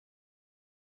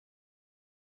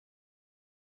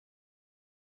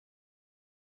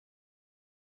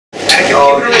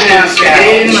computer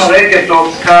in Moscow. Record of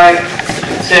Skype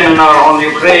seminar on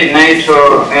Ukraine,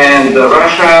 NATO, and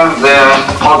Russia, the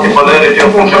multipolarity of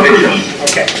contradictions.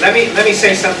 Okay, let me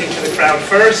say something to the crowd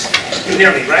first. You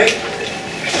hear me, right?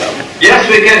 Yes,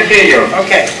 we can hear you.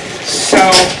 Okay, so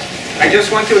I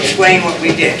just want to explain what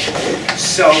we did.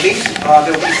 So these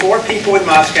there will be 4 people in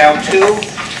Moscow, 2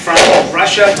 from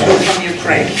Russia, 2 from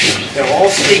Ukraine. They're all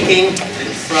speaking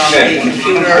from a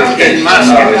computer in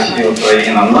Moscow.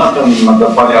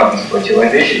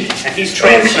 And he's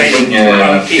translating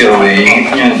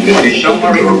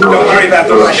for people. Don't worry about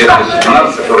the Russian. And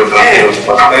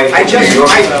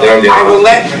I will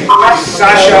let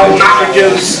Sasha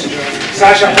introduce.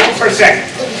 Sasha, hold for a second.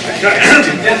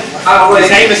 His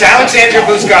name is Alexander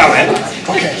Buzgalin.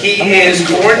 He is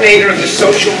coordinator of the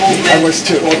social movement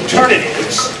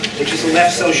Alternatives, which is a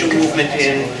left social movement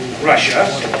in Russia,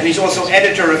 and he's also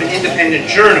editor of an independent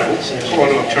journal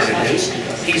called Alternatives.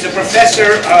 He's a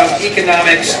professor of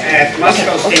economics at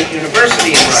Moscow State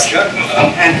University in Russia,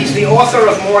 and he's the author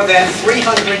of more than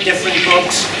 300 different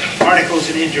books, articles,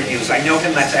 and interviews. I know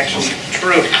him, that's actually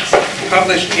true.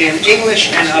 Published in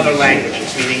English and other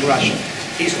languages, meaning Russian.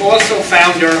 He's also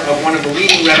founder of one of the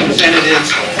leading representatives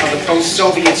of the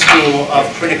post-Soviet school of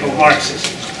critical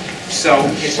Marxism. So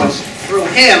it was through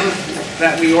him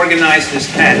that we organized this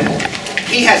panel.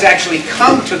 He has actually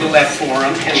come to the Left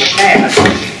Forum in the past,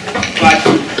 but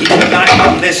he could not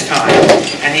come this time.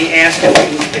 And he asked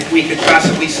if we could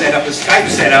possibly set up a Skype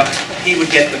setup. He would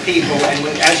get the people, and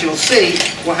as you'll see,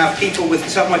 we'll have people with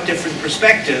somewhat different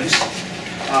perspectives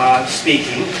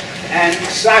speaking. And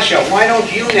Sasha, why don't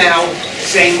you now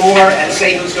say more and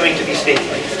say who's going to be speaking?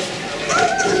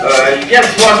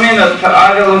 Yes, 1 minute.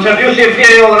 I will introduce you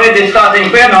here already starting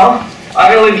panel.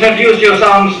 I will introduce you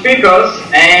some speakers,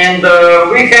 and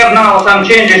we have now some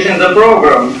changes in the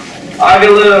program. I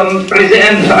will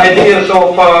present ideas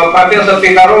of Professor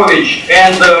Pihorovich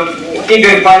and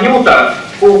Igor Panuta,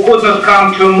 who could not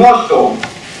come to Moscow.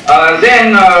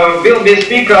 Then will be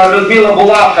speaker Liudmila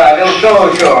Bulavka. I will show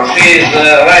her. She is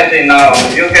writing now.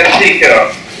 You can see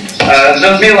her.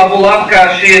 Liudmila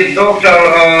Bulavka, she is doctor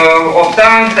of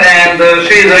science, and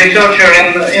she is a researcher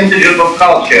in the Institute of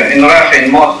Culture in Russia,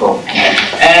 in Moscow.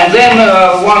 And then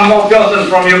one more person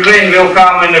from Ukraine will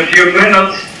come in a few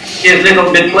minutes. He is a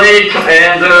little bit late,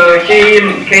 and he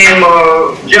came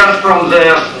just from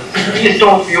the east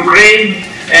of Ukraine,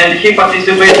 and he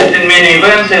participated in many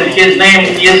events, and his name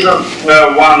is,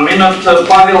 1 minute,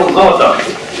 Pavel Zotov.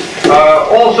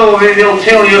 Also, we will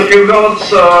tell you a few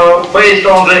words based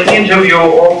on the interview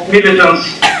of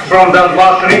militants from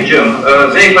Donbas region.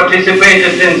 They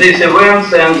participated in these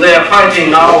events, and they are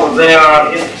fighting now. They are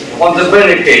on the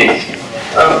barricades.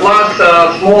 Plus,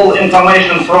 small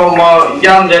information from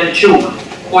Yan Delchuk,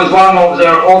 who is one of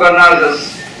the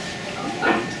organizers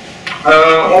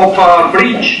of a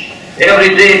bridge,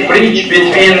 everyday bridge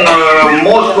between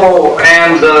Moscow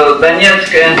and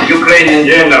Donetsk and Ukraine in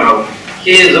general.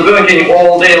 He is working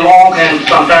all day long and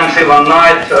sometimes even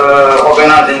night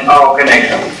organizing our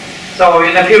connection. So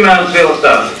in a few minutes we'll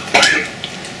start.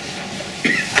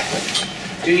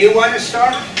 Do you want to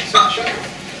start, Sasha?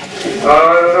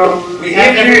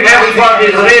 If everybody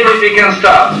is ready, we can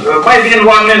start. Maybe in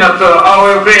 1 minute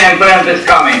our Ukrainian friend is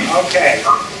coming. Okay.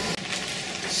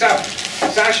 So,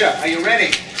 Sasha, are you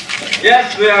ready?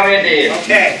 Yes, we are ready.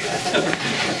 Okay.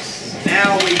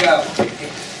 Now we go.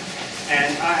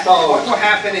 And what will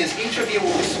happen is each of you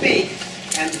will speak,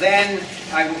 and then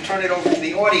I will turn it over to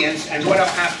the audience, and what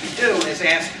I'll have to do is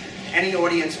ask any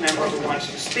audience member who wants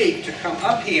to speak to come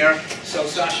up here so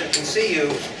Sasha can see you,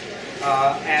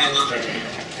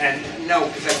 and no,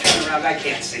 because I turn around, I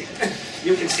can't see.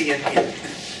 You can see in here.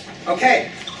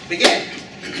 Okay, begin.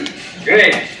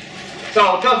 Great.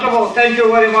 So, first of all, thank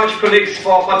you very much, colleagues,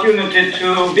 for opportunity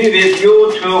to be with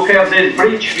you, to have this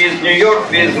bridge with New York,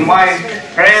 with my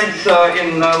friends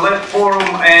in Left Forum,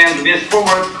 and with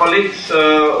former colleagues,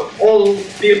 all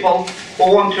people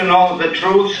who want to know the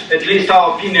truth, at least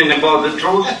our opinion about the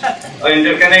truth,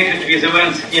 interconnected with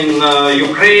events in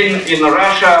Ukraine, in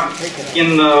Russia,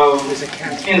 in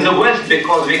the West,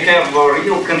 because we have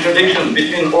real contradictions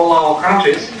between all our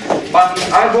countries. But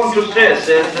I want to stress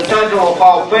that the title of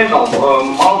our panel,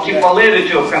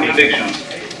 Multipolarity of Contradictions,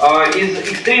 is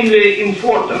extremely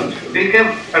important. We have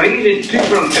really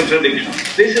different contradictions.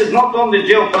 This is not only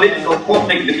geopolitical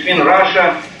conflict between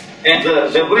Russia and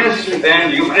the West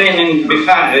and Ukraine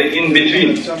in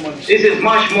between. This is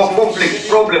much more complex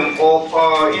problem of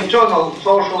internal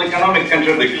social economic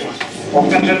contradictions, of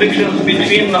contradictions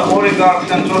between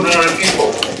oligarchs and ordinary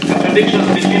people, contradictions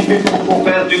between people who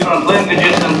have different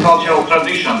languages and cultural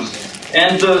traditions,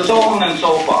 and so on and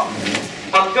so forth.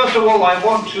 But first of all, I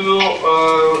want to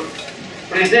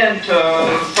present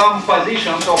some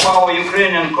positions of our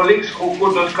Ukrainian colleagues who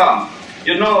could not come.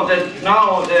 You know that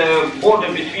now the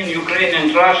border between Ukraine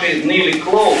and Russia is nearly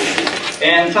closed,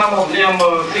 and some of them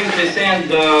simply sent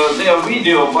their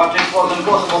video, but it was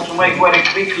impossible to make very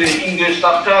quickly English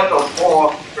subtitles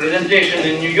for presentation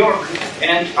in New York,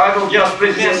 and I will just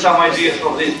present some ideas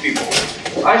of these people.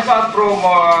 I start from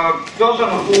a person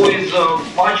who is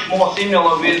much more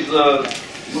similar with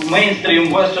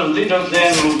mainstream Western leaders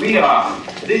than we are.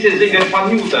 This is Igor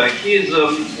Panuta. He is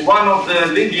one of the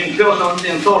leading persons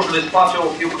in Socialist Party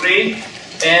of Ukraine,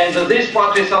 and this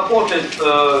party supported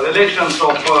elections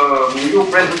of new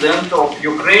president of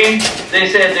Ukraine. They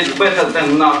said it's better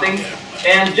than nothing.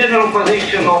 And general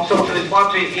position of Socialist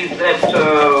Party is that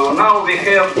now we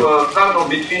have a struggle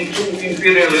between two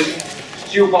imperialist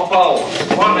superpowers.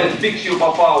 One is big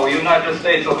superpower, United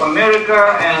States of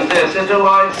America and their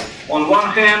satellites on one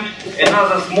hand.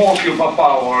 Another small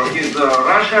superpower is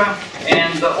Russia,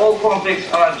 and all conflicts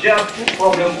are just a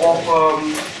problem of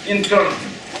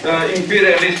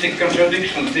imperialistic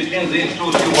contradictions between these two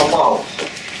superpowers.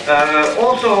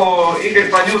 Also, Igor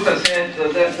Panuta said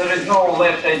that there is no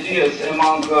left ideas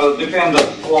among defenders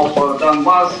of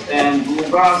Donbass and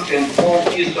Lugansk and all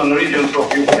eastern regions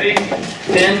of Ukraine,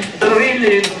 and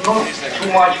really not too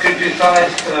much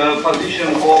criticized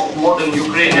position of modern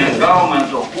Ukrainian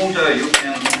government of Panuta. You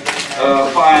can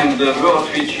find the word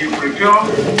which you prefer.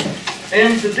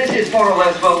 And this is more or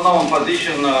less well-known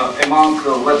position among,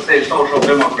 let's say, social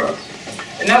democrats.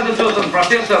 Another person,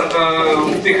 Professor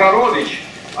Pihorovich,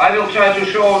 I will try to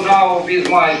show now with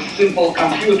my simple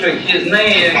computer his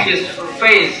name, his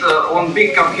face on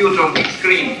big computer, on big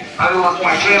screen. I will ask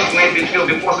my friends, maybe it will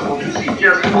be possible to see.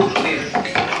 Just put this.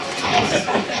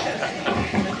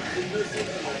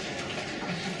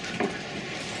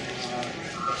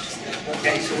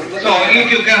 So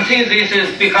if you can see, this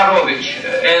is Pihorovich,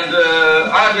 and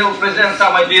I will present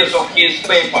some ideas of his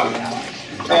paper.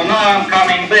 So now I'm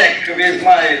coming back with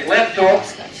my laptop,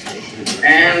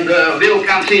 and we'll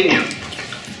continue.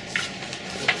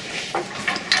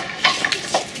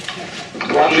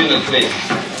 1 minute, please.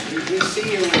 We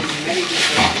see you in many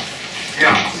different...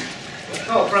 Yeah.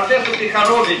 So Professor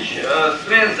Pihorovich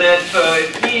stressed that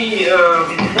he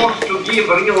wants to give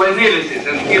real analysis,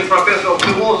 and he is professor of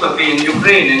philosophy in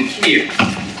Ukraine, in Kiev.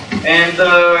 And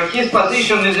his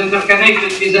position is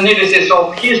interconnected with analysis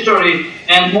of history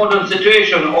and modern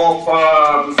situation of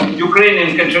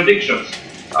Ukrainian contradictions.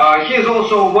 He is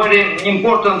also a very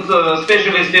important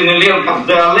specialist in the area of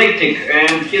dialectic,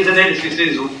 and his analysis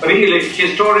is really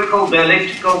historical,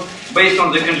 dialectical, based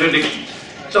on the contradictions.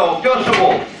 So, first of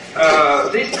all,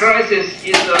 this crisis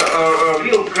is a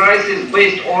real crisis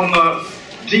based on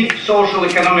deep social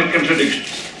economic contradictions.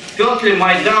 Firstly,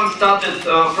 Maidan started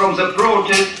from the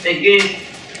protest against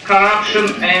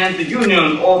corruption and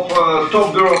union of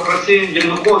top bureaucracy,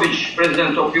 Yanukovych,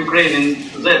 president of Ukraine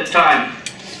in that time,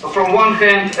 from one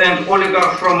hand, and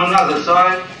oligarchs from another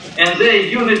side, and their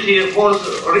unity was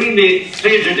really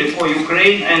tragedy for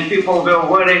Ukraine, and people were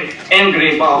very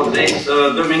angry about this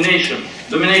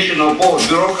domination of both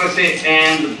bureaucracy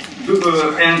and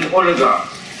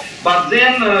oligarchs. But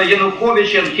then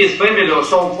Yanukovych and his family, or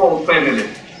so-called family,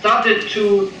 started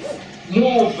to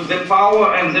move the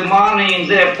power and the money in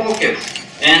their pockets,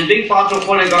 and big part of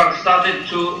oligarchs started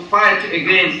to fight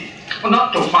against,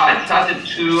 not to fight, started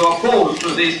to oppose to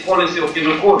this policy of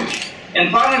Yanukovych.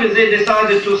 And finally they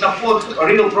decided to support a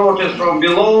real protest from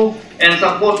below and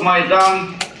support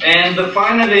Maidan. And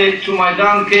finally to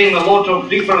Maidan came a lot of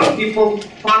different people,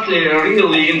 partly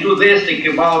really enthusiastic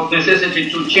about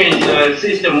necessity to change the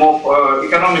system of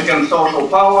economic and social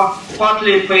power,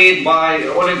 partly paid by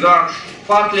oligarchs,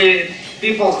 partly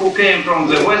people who came from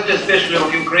the west, especially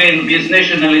of Ukraine, with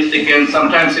nationalistic and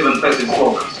sometimes even fascist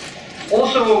slogans.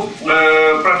 Also,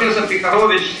 Professor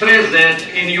Pihorovich stressed that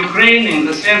in Ukraine, in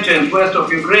the center and west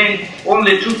of Ukraine,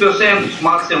 only 2%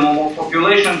 maximum of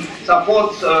population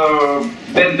supports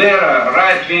Bandera,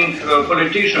 right-wing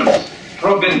politicians,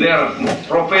 pro-Bandera,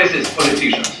 pro-fascist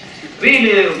politicians.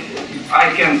 Really,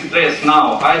 I can stress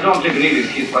now, I don't agree with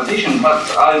his position, but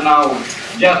I now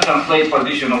just translate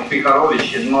position of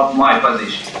Pihorovich, is not my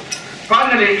position.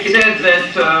 Finally, he said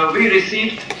that we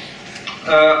received,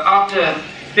 after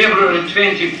February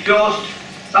 21st,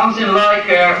 something like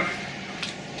a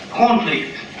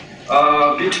conflict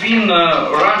between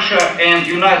Russia and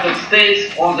United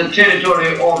States on the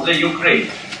territory of the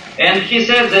Ukraine. And he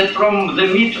said that from the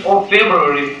mid of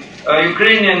February,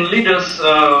 Ukrainian leaders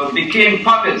became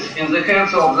puppets in the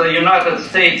hands of the United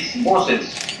States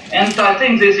bosses. And I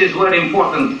think this is very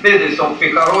important thesis of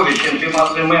Pihorovich, and we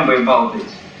must remember about this.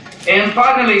 And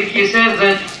finally, he said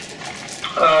that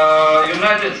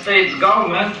United States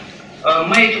government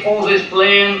made all this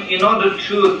plan in order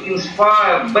to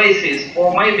inspire basis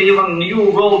for maybe even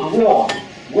new world war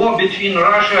between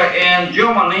Russia and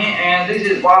Germany, and this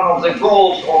is one of the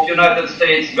goals of United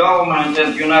States government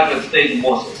and United States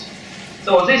bosses.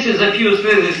 So this is a few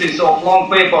theses of long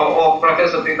paper of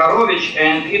Professor Pihorovich,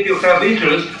 and if you have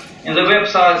interest in the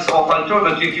websites of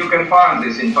Alternative, you can find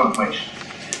this information.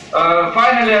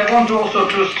 Finally, I want also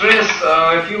to stress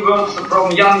a few words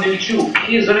from Jan Milchuk.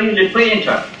 He is really a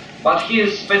painter, but he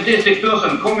is a fantastic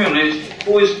person, communist,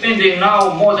 who is spending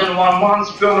now more than 1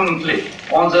 month permanently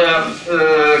on the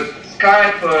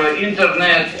Skype,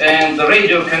 internet and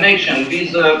radio connection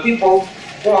with people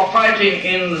who are fighting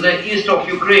in the east of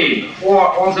Ukraine, who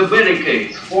are on the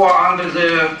barricades, who are under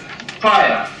the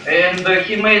fire. And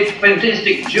he made a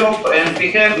fantastic job, and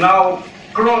we have now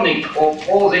chronic of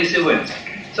all these events.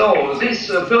 So this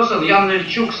person, Jan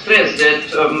Milchuk, stressed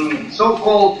that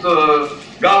so-called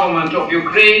government of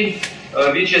Ukraine,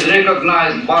 which is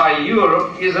recognized by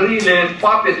Europe, is really a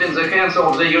puppet in the hands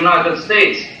of the United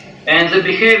States. And the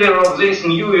behavior of this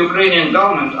new Ukrainian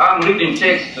government, I'm reading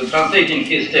text, translating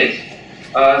his text.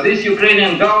 This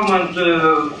Ukrainian government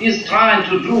is trying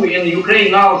to do in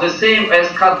Ukraine now the same as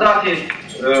Gaddafi,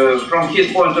 from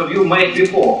his point of view, made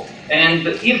before. And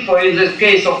if in the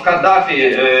case of Gaddafi,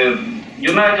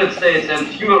 United States and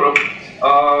Europe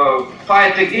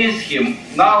fight against him,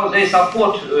 now they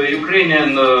support Ukrainian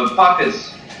puppets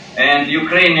and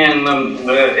Ukrainian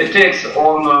attacks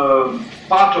on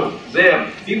part of their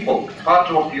people, part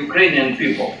of Ukrainian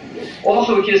people.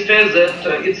 Also, he says that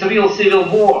it's a real civil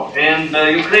war, and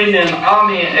Ukrainian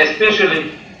army, especially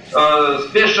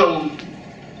special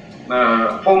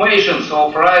formations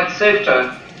of right sector,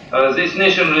 these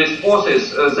nationalist forces,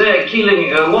 they are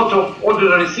killing a lot of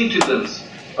ordinary citizens,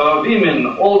 women,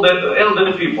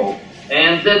 elderly people,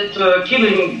 and that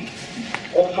killing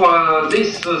of this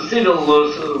civil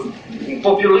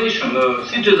population,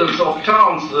 citizens of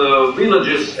towns,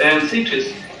 villages and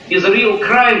cities, is a real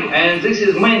crime, and this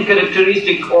is main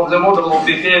characteristic of the model of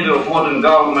behavior of modern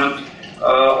government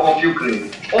of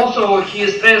Ukraine. Also, he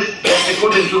stressed that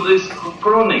according to this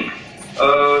chronic,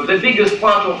 the biggest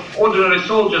part of ordinary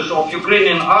soldiers of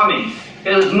Ukrainian army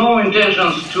has no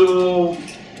intentions to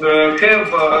have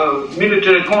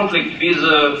military conflict with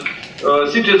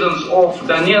citizens of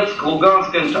Donetsk,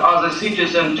 Lugansk and other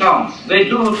cities and towns. They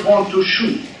do not want to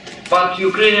shoot, but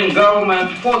Ukrainian government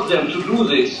forced them to do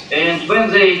this, and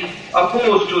when they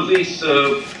oppose to this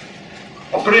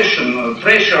oppression,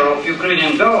 pressure of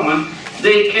Ukrainian government,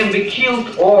 they can be killed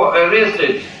or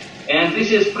arrested. And this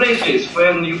is practice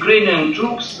when Ukrainian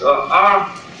troops are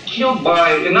killed by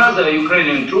another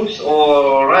Ukrainian troops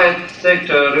or right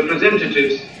sector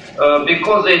representatives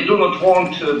because they did not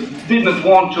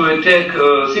want to attack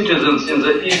citizens in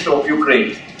the east of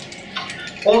Ukraine.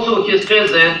 Also, he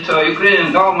says that Ukrainian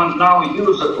government now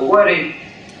uses very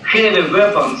heavy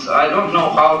weapons. I don't know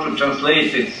how to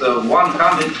translate it. It's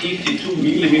 152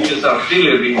 millimeters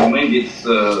artillery. Maybe it's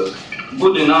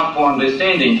good enough for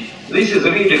understanding. This is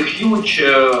really huge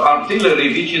artillery,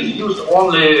 which is used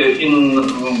only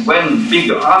when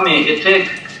big army attack,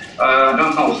 I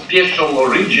don't know, special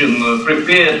region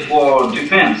prepared for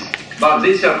defense. But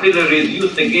this artillery is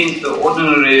used against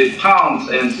ordinary towns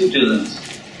and citizens.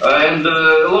 And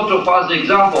a lot of other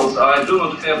examples. I do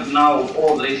not have now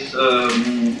all this.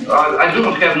 I do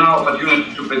not have now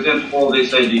opportunity to present all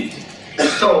these ideas.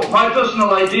 So my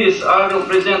personal ideas I will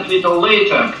present little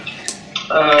later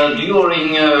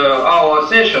during our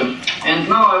session. And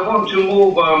now I want to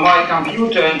move my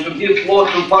computer and to give floor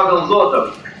to Pavel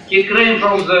Zotov. He came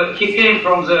from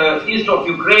the east of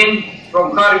Ukraine,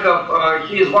 from Kharkov.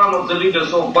 He is one of the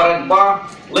leaders of Borotba,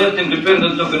 left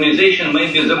independent organization,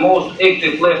 maybe the most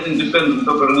active left independent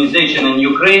organization in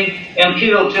Ukraine. And he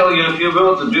will tell you a few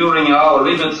words during our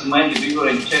limits, maybe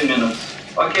during 10 minutes.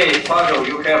 Okay, Pavel,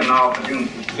 you have now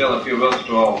opportunity to tell a few words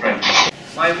to our friends.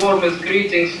 My warmest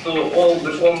greetings to all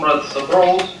the comrades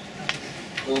abroad,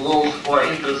 to those who are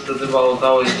interested about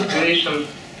our situation.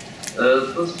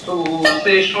 To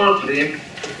say shortly,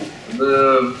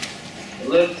 the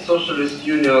left Socialist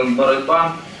Union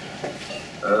Borotba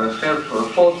have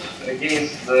fought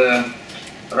against the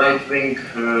right-wing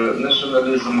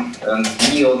nationalism and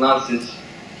neo-Nazis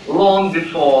long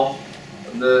before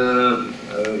the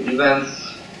events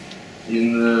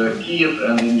in Kiev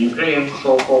and in Ukraine,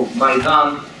 so-called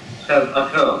Maidan, have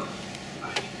occurred.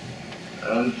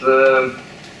 And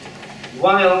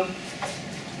while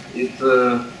it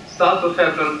started to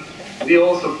happen, we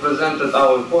also presented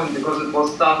our point because it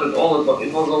was started all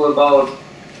about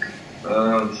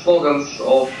slogans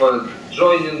of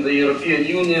joining the European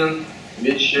Union,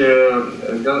 which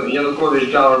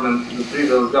Yanukovych government, the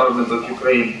previous government of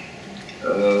Ukraine,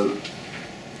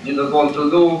 didn't want to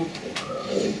do.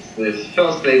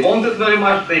 First they wanted very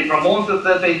much, they promoted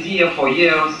that idea for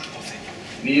years.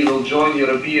 We will join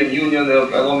European Union, the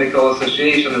Economical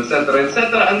Association, etc.,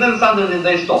 etc., and then suddenly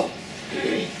they stopped.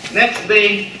 Next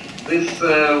day, this,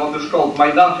 what is called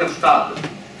Maidan have started.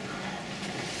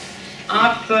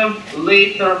 After,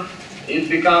 later, it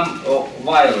became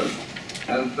violent.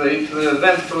 And it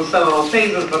went through several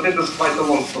phases, but it is quite a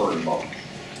long story about it.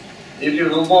 If you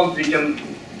want, we can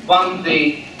one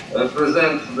day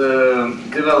present the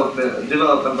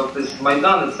development of this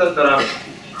Maidan, etc.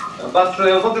 But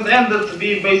what it ended,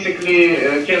 we basically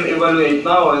can evaluate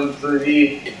now, and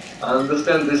we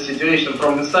understand this situation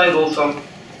from inside also.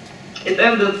 It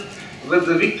ended with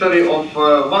the victory of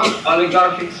one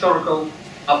oligarchic circle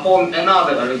upon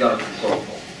another oligarchic circle.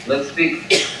 Let's speak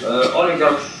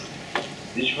oligarchs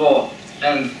which were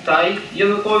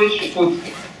anti-Yanukovych could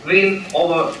win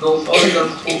over those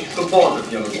oligarchs who supported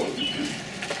Yanukovych.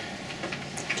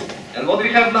 And what we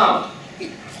have now?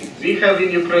 We have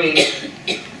in Ukraine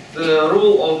the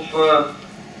rule of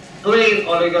plain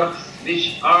oligarchs,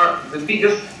 which are the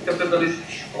biggest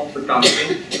capitalists of the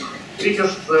country,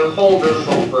 biggest holders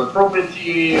of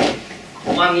property,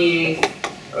 money,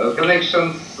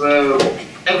 connections,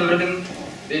 everything,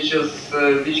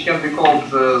 which can be called,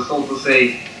 so to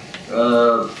say,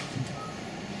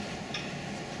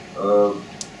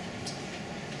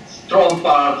 strong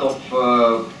part of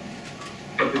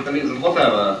capitalism,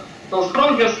 whatever. So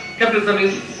strongest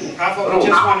capitalists. I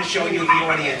just want to show you the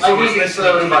audience. I think it's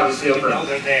everybody here. Know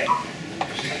they're there.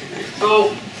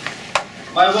 So,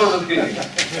 my word is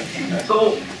good.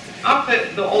 So,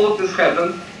 after all of this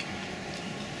happened,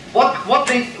 what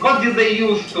did they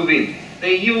use to win?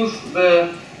 They used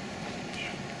the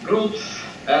groups,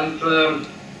 and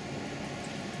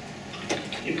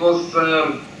it was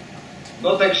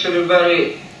not actually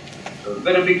very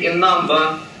big in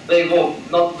number. They were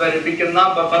not very big in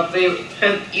number, but they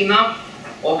had enough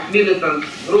of militant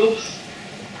groups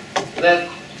that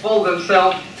called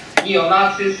themselves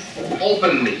neo-Nazis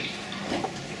openly.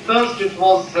 First it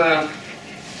was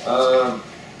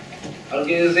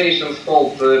organizations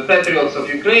called Patriots of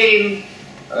Ukraine,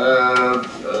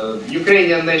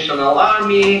 Ukrainian National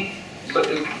Army, but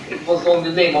it was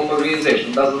only the name of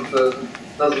organization.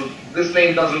 This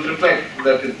name doesn't reflect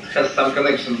that it has some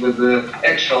connection with the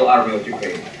actual army of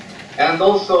Ukraine. And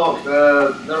also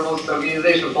there was an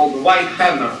organization called the White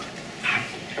Hammer.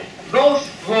 Those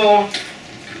were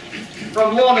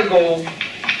from long ago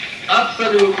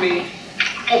absolutely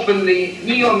openly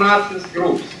neo-Nazis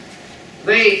groups.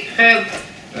 They had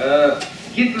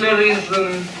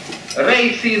Hitlerism,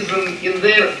 racism in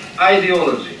their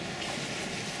ideology.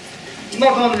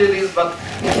 Not only this, but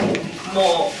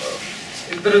more.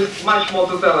 There is much more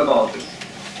to tell about this.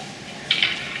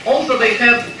 Also, they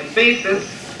had a basis,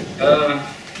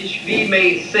 which we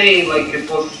may say like it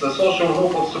was a social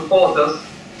group of supporters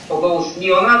for those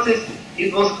neo-Nazis.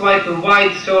 It was quite a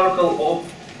wide circle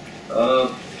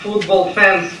of football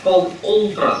fans called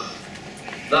ultras.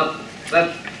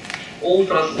 That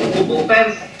ultras football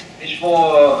fans,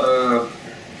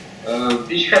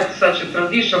 which had such a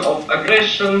tradition of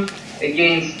aggression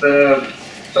against,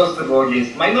 first of all,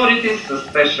 against minorities,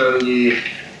 especially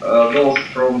those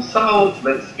from South.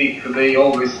 Let's speak, they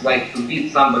always like to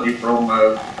beat somebody from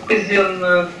Asian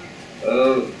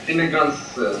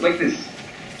immigrants, like this.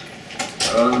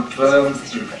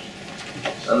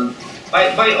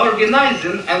 By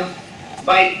organizing and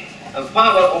by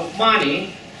power of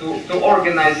money to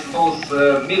organize those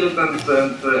militant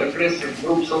and aggressive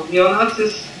groups of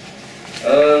neo-Nazis,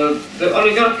 the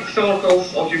oligarchic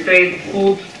circles of Ukraine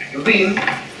could win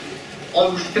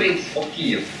on the streets of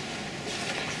Kiev.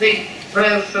 They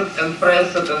pressed and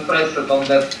pressed and pressed on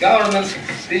that government,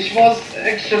 which was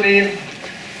actually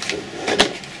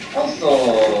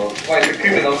also quite a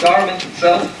criminal government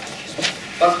itself.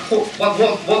 But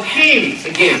what came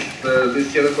against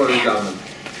this Yanukovych government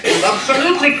is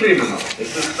absolutely criminal.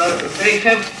 They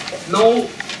have no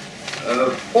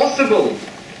possible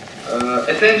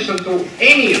attention to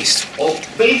any of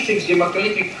basic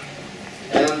democratic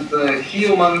and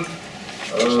human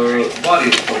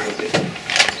values, so to say.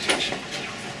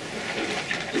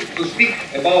 To speak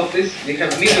about this, we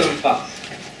have million facts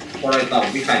for right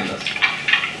now behind us.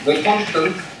 The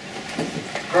constant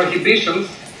prohibitions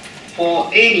for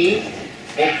any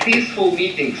of peaceful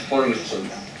meetings, for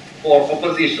instance, for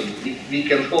opposition. We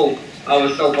can call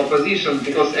ourselves opposition,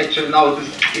 because actually now it is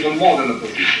even more than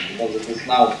opposition, because it is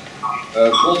now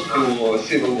close to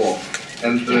civil war,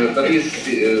 and there is,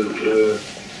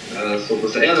 so to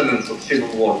say, elements of civil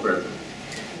war present.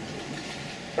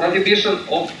 Prohibition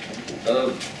of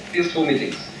peaceful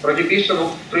meetings, prohibition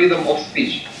of freedom of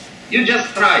speech. You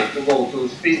just try to go to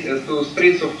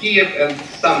streets of Kiev and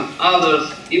some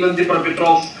others, even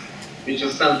Dnipropetrovsk, which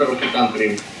is center of the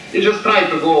country. You just try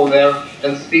to go there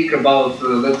and speak about,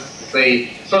 let's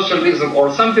say, socialism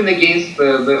or something against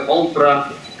the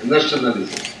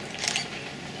ultra-nationalism.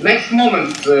 Next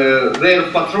moment,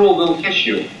 their patrol will catch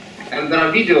you, and there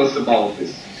are videos about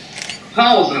this.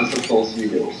 Thousands of those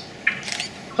videos.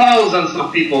 Thousands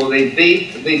of people they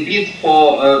beat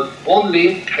for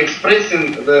only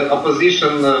expressing the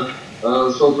opposition,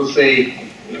 so to say,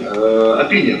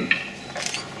 opinion.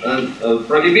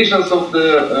 Prohibitions of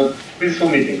the peaceful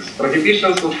meetings,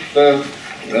 prohibitions of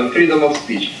freedom of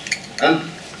speech, and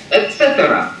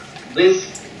etc.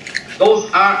 Those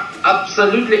are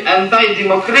absolutely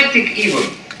anti-democratic, even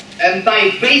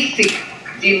anti-basic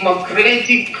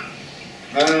democratic.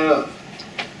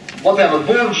 Whatever,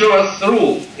 bourgeois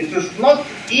rule. It is not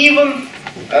even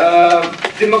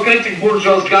democratic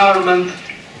bourgeois government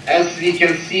as we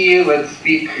can see, let's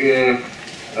speak,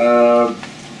 I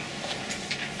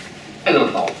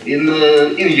don't know, in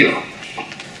Europe.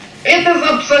 It is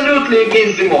absolutely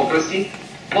against democracy,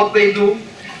 what they do,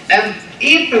 and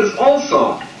it is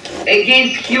also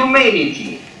against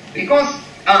humanity, because,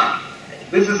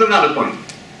 this is another point,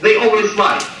 they always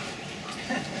lie.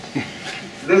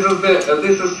 This is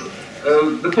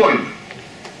the point.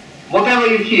 Whatever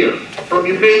you hear from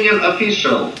Ukrainian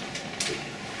official,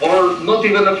 or not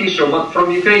even official, but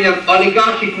from Ukrainian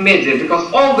oligarchic media,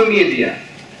 because all the media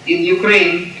in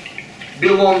Ukraine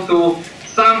belong to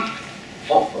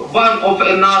one of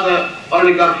another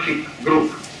oligarchic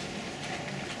group.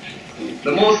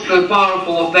 The most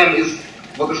powerful of them is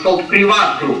what is called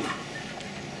Privat group,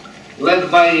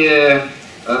 led by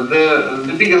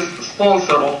the biggest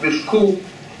sponsor of this coup,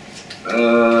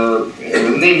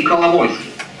 named Kolomoisky.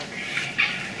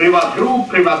 Privat group,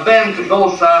 Privat bank,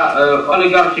 those are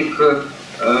oligarchic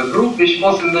group which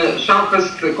was in the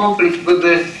sharpest conflict with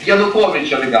the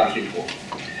Yanukovych oligarchic group.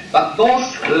 But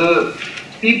those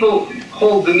people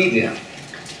hold the media.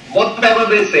 Whatever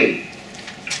they say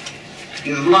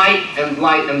is lie and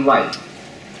lie and lie.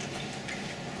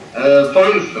 For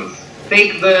instance,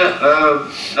 take the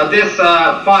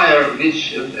Odessa fire,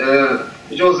 which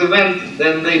was an event,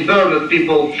 then they burned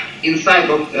people inside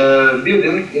of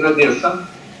building in Odessa.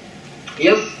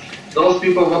 Yes, those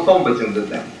people were competent with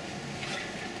them.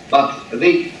 But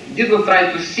they did not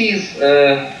try to seize,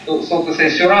 so to say,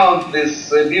 surround this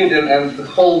building and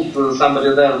hold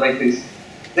somebody there like this.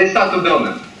 They start to burn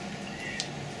them.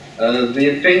 The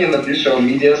Ukrainian official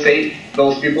media say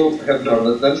those people have burned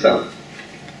it themselves.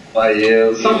 By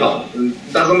somehow,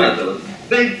 it doesn't matter.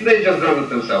 They just burned it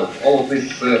themselves. All of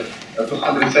these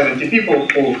 270 people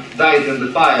who died in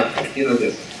the fire in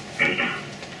Odessa.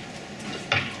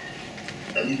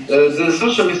 The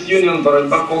Socialist Union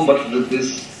Borotba combated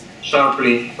this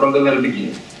sharply from the very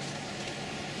beginning.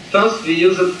 First, we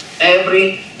used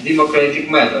every democratic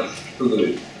method to do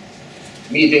it.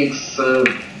 Meetings,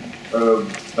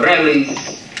 rallies,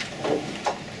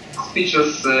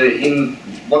 speeches in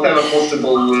whatever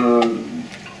possible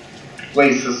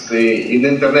places, in the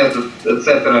internet,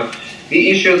 etc.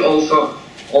 We issued also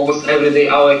almost every day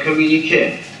our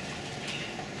communique.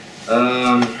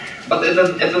 But at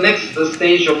the next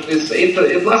stage of this,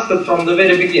 it lasted from the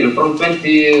very beginning, from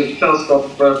 21st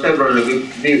of February,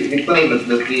 we claimed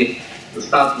that we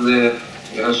start the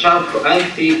sharp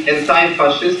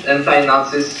anti-fascist,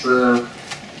 anti-Nazis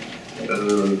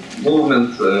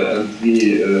movement, and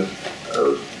we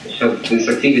have these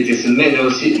activities in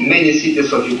many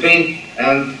cities of Ukraine,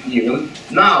 and even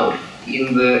now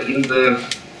in the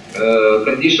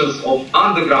conditions of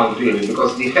underground, really,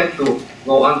 because we had to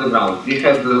go underground. We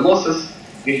had losses,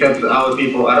 we had our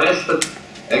people arrested.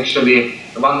 Actually,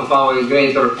 one of our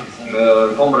greater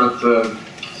comrades,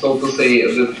 so to say,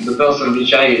 the person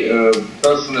which I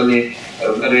personally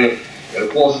very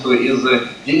close to is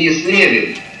Denis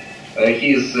Levin.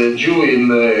 He is Jew in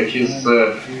his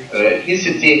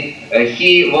ethnicity.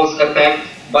 He was attacked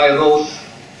by those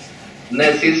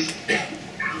Nazis,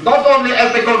 not only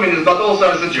as a communist, but also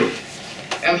as a Jew.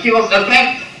 And he was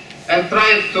attacked and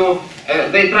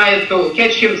they tried to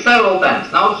catch him several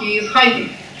times. Now he is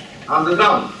hiding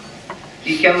underground.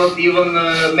 He cannot even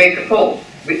make a call.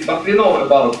 But we know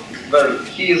about where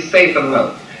he is safe and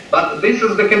well. But this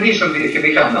is the condition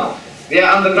we have now. We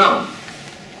are underground.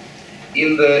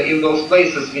 in those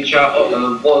places which are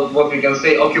what we can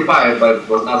say occupied by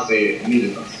the Nazi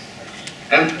militants.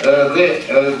 And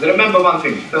remember one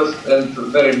thing, first and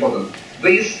very important.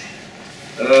 This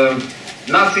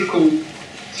Nazi coup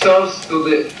serves to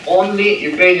the only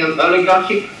Ukrainian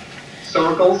oligarchic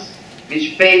circles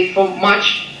which paid for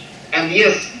much, and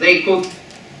yes, they could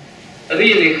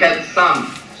really had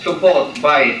some support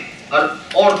by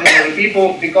ordinary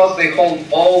people because they hold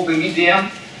all the media,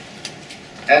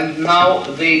 and now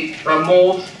they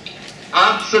promote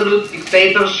absolute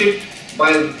dictatorship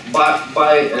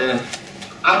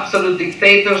absolute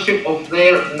dictatorship of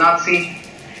their Nazi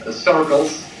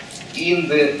circles in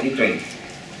the Ukraine.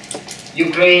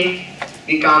 Ukraine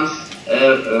becomes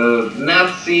a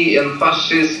Nazi and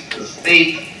fascist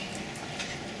state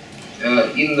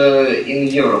in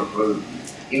Europe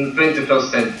in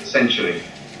 21st century,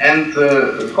 and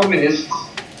communists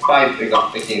fight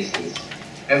against this.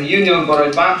 And Union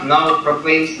Borotba now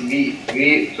proclaims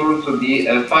we to be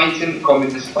a fighting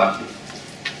communist party.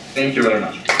 Thank you very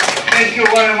much. Thank you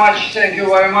very much. Thank you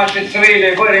very much. It's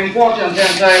really very important,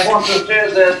 and I want to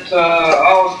say that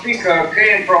our speaker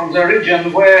came from the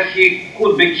region where he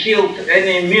could be killed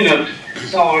any minute.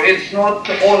 So it's not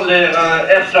only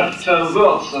abstract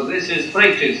words. This is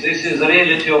practice. This is the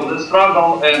reality of the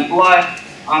struggle and life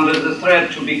under the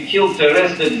threat to be killed,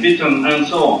 arrested, beaten, and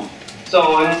so on.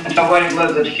 So I'm very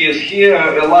glad that he is here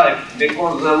alive,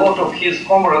 because a lot of his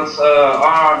comrades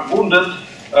are wounded,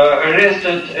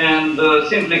 arrested, and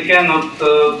simply cannot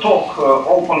talk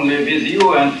openly with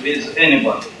you and with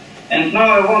anybody. And now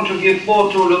I want to give floor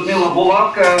to Liudmila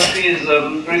Bulavka. She is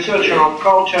a researcher of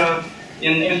culture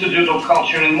in Institute of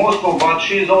Culture in Moscow, but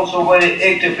she is also very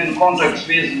active in contacts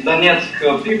with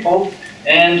Donetsk people,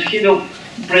 and he will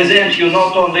present you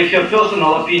not only her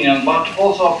personal opinion, but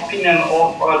also opinion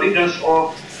of leaders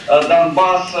of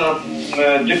Donbass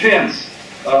defense.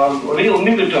 Real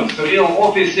militants, real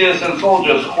officers and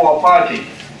soldiers who are fighting.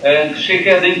 And she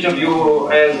had an interview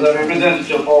as a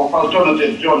representative of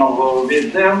Alternative Journal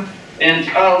with them, and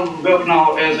I'll work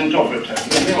now as interpreter.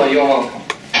 Liudmila, you're welcome.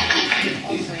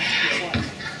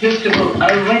 First of all,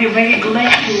 I'm very, very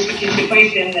glad to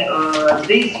participate in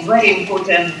this very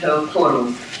important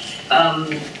forum.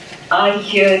 I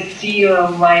see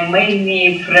my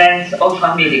many friends of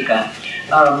America.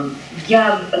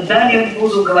 Я далее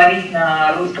буду говорить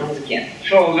на русском языке.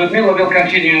 So, Liudmila will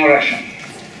continue in Russian.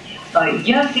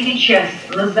 Я сейчас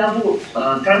назову,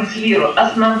 транслирую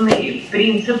основные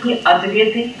принципы,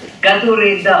 ответы,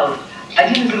 которые дал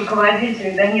один из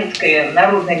руководителей Донецкой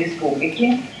Народной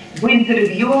Республики в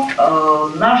интервью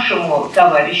нашему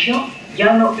товарищу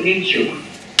Яну Левчуку.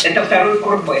 Это второй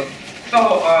курбет. So,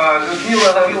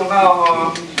 Liudmila will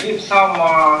now give some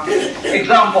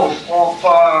examples of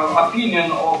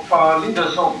opinion of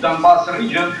leaders of Donbass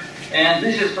region, and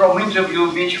this is from interview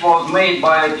which was made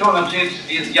by Alternatives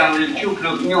with Yan Levchuk,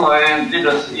 Liudmila, and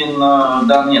leaders in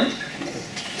Donetsk.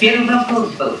 Первый вопрос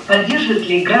был, поддерживают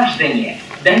ли граждане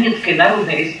Донецкой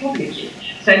Народной Республики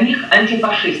самих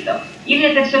антифашистов? Или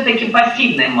это все-таки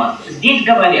пассивная масса? Здесь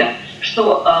говорят,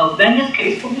 что в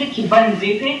Донецкой Республике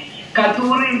бандиты,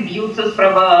 которые бьются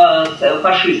с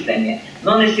фашистами,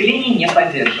 но население не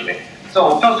поддерживает.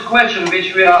 So, first question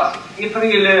which we asked, if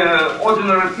really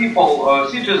ordinary people,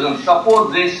 citizens,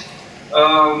 support these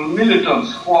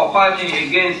militants who are fighting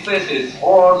against fascists,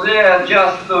 or they are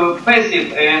just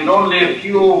passive and only a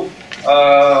few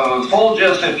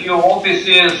soldiers, a few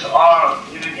officers are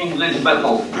in this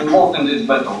battle, involved in this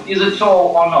battle. Is it so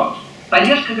or not?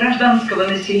 Поддержка гражданского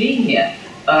населения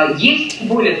есть,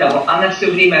 более того, она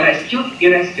все время растет и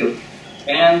растет.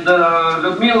 And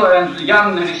Liudmila and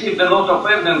Yan received a lot of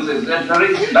evidences that there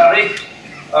is direct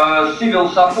civil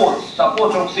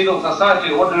support of civil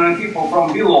society, ordinary people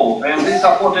from below, and this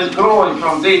support is growing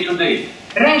from day to day.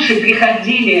 Раньше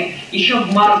приходили, еще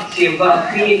в марте, в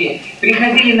апреле,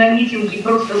 приходили на митинги и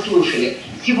просто слушали.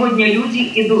 Сегодня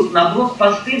люди идут на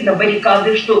блокпосты, на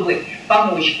баррикады, чтобы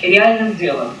помочь реальным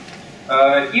делом.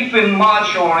 If in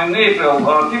March or in April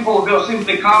people were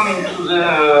simply coming to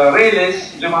the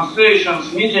rallies,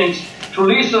 demonstrations, meetings to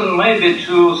listen, maybe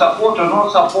to support or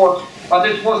not support, but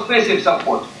it was passive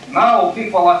support. Now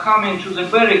people are coming to the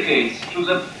barricades, to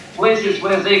the places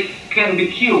where they can be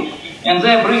killed, and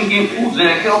they're bringing food,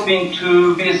 they're helping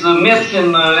with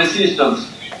medicine assistance.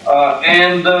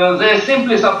 And they're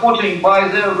simply supporting by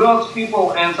their words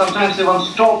people, and sometimes even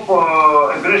stop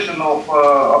aggression of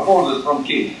opposers from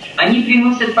Kiev. Они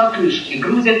приносят покрышки,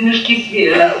 грузят мешки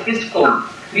с песком,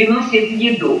 приносят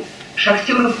еду.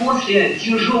 Шахтеры после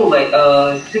тяжелой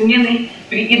смены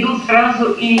идут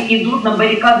сразу и идут на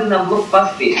баррикады, на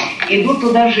блокпосты. Идут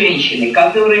туда женщины,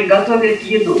 которые готовят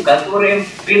еду, которые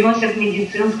приносят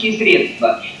медицинские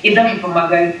средства и даже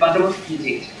помогают подростки и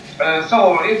дети.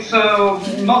 So it's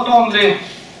not only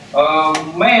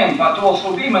men but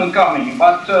also women coming,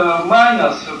 but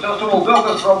miners, first of all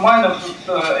workers from miners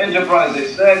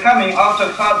enterprises, they are coming after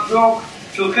hard work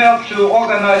to help to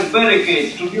organize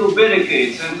barricades, to build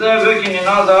barricades, and they are working in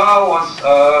other hours,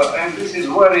 and this is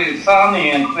very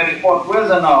sunny and very hot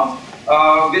weather now,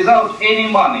 without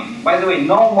any money. By the way,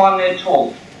 no money at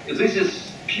all. This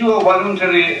is pure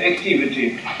voluntary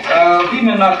activity.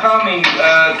 Women are coming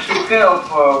to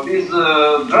help with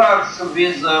drugs,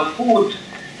 with food,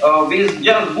 with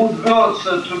just good words,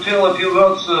 to tell a few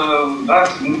words,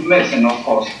 drugs, medicine of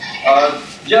course.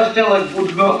 Just tell a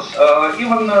good words.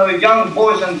 Even young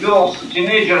boys and girls,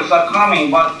 teenagers are coming,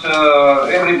 but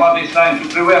everybody is trying to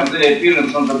prevent their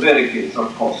appearance on the barricades,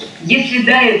 of course. Если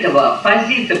до этого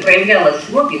позиция проявлялась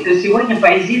в слове, то сегодня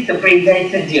позиция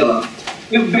проявляется делом.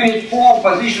 If before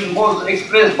position was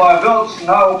expressed by words,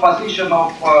 now position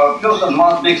of person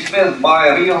must be expressed by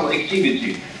real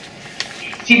activity.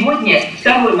 Сегодня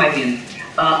второй момент.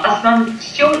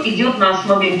 Все идет на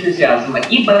основе энтузиазма,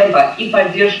 и борьба, и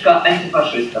поддержка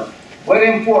антифашистов.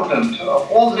 Very important.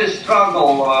 All this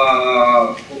struggle,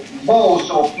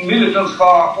 both of militants who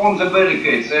are on the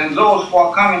barricades and those who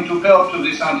are coming to help to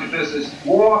this anti-fascist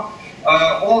war,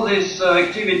 all this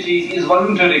activity is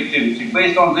voluntary activity,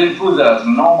 based on the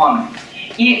enthusiasm, no money.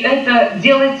 И это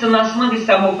делается на основе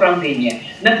самоуправления.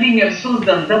 Например,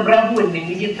 создан добровольный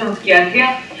медицинский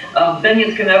отряд в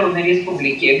Донецкой Народной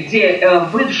Республике, где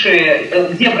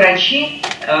врачи,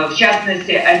 в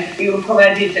частности, и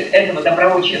руководитель этого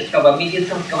добровольческого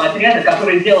медицинского отряда,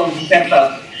 который делал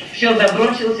диссертацию, все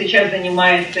забросил, сейчас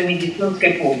занимается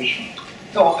медицинской помощью.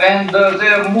 So, and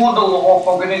the model of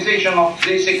organization of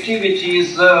this activity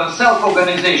is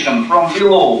self-organization from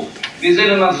below, with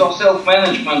elements of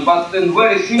self-management, but in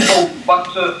very simple but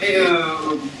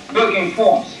working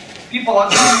forms. People are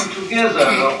coming together,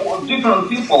 different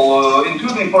people,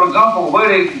 including, for example,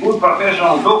 very good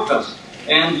professional doctors,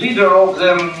 and leader of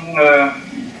the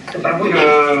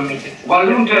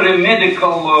voluntary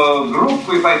medical group,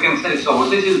 if I can say so.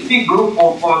 This is a big group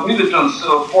of militants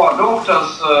for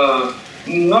doctors,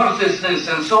 nurses,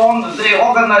 and so on. They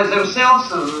organize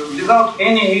themselves without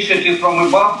any initiative from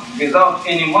above, without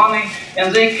any money,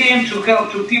 and they came to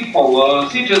help to people,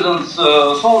 citizens,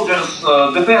 soldiers,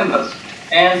 defenders.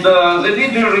 And the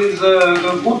leader is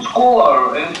a good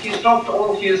scholar, and he stopped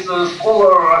all his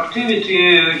scholar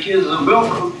activity, his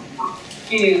work.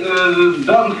 He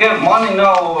doesn't have money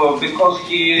now because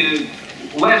he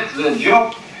left the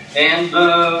job, and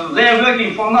they are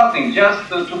working for nothing, just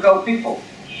to help people.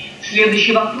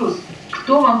 Следующий вопрос.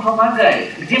 Кто вам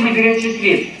помогает? Где вы берете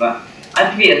средства?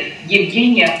 Ответ.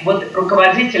 Евгения, вот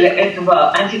руководителя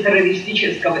этого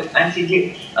антитеррористического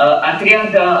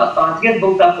отряда, ответ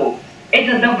был таков.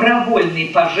 Это добровольные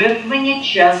пожертвования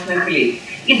частных лиц.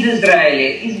 Из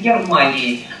Израиля, из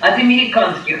Германии, от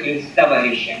американских лиц,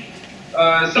 товарищи.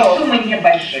 So, суммы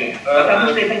небольшие,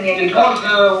 потому что это не it was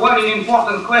a very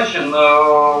important question.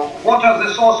 What are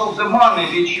the source of the money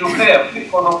which you have?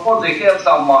 Because of course they have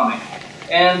some money.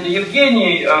 And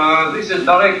Evgeny, this is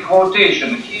direct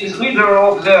quotation, he is leader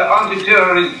of the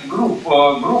anti-terrorist group,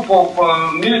 group of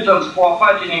militants who are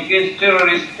fighting against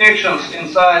terrorist actions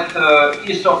inside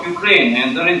east of Ukraine.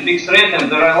 And there is big threat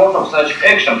and there are a lot of such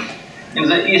actions in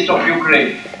the east of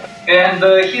Ukraine. And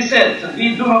he said,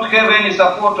 we do not have any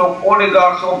support of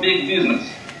oligarchs or big business.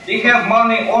 We have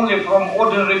money only from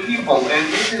ordinary people,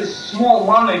 and this is small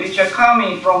money which are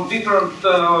coming from different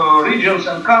regions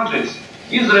and countries.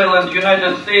 Israel and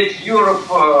United States, Europe,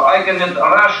 I can add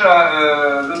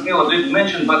Russia, Liudmila didn't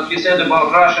mention, but he said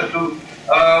about Russia too,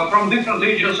 from different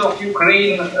regions of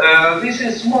Ukraine. This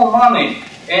is small money.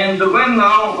 And when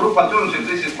now Group Alternative,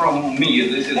 this is from me,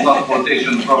 this is not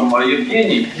quotation from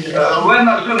Evgeny, when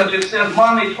Alternative sent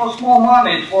money, it was small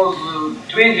money, it was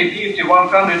 $20, $50,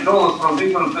 $100 from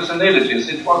different personalities,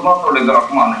 it was not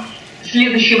oligarch money.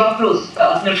 Следующий вопрос.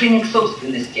 Отношение к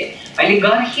собственности.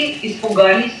 Олигархи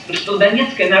испугались, что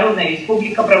Донецкая Народная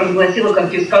Республика провозгласила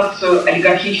конфискацию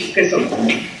олигархической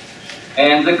собственности.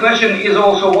 And the question is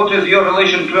also, what is your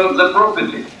relation to the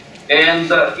property?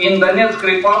 And in Donetsk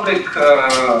Republic,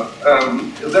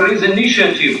 there is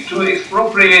initiative to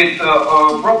expropriate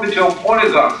property of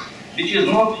oligarchs, which is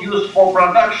not used for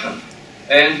production.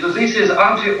 And this is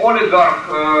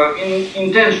anti-oligarch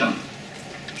intention.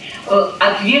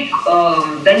 Ответ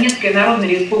Донецкой Народной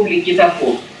Республики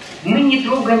таков. Мы не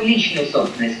трогаем личную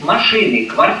собственность, машины,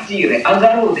 квартиры,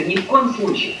 огороды, ни в коем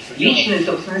случае. Личную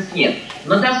собственность нет.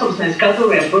 Но та собственность,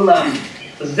 которая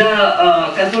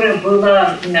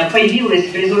появилась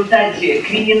в результате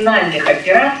криминальных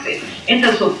операций,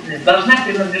 эта собственность должна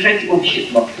принадлежать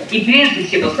обществу. И прежде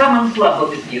всего самым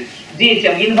слабым из них,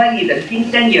 детям, инвалидам,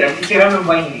 пенсионерам, ветеранам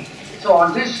войны. So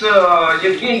on this,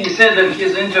 Evgeny said in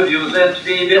his interview that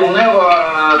we will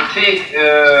never take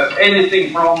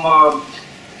anything from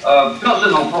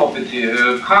personal property,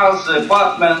 cars,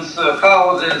 apartments,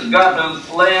 houses, gardens,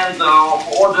 land of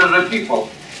ordinary people.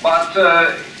 But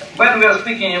when we are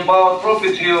speaking about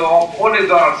property of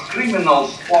oligarchs,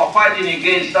 criminals who are fighting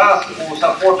against us, who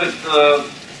supported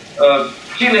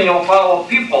killing of our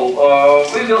people,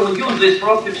 we will use this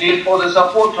property for the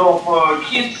support of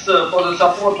kids, for the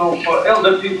support of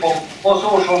elder people, for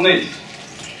social needs.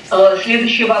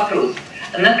 Следующий вопрос.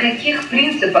 На каких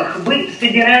принципах вы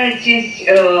собираетесь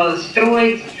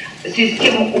строить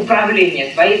систему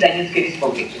управления своей Донецкой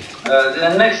республики?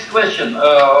 The next question.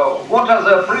 What are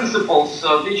the principles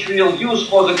which we will use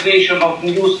for the creation of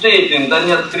new state in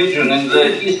Donetsk region in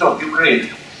the east of Ukraine?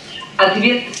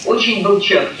 Ответ очень был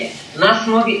четкий. На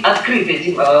основе открытой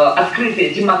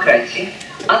демократии,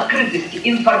 открытости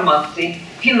информации,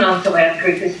 финансовой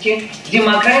открытости.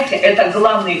 Демократия – это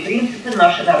главные принципы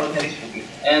нашей народной республики.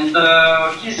 And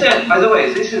he said, by the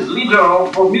way, this is leader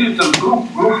of a militant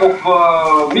group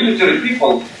of military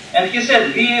people. And he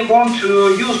said, we want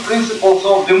to use principles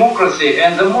of democracy,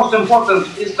 and the most important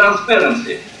is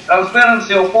transparency.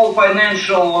 Transparency of all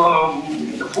financial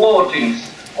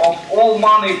floatings, of all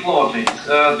money floatings,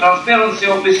 transparency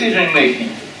of decision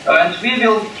making. And we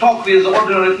will talk with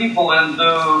ordinary people and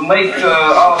make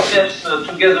our steps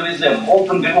together with them.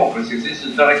 Open democracy. This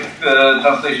is direct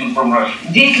translation from Russian.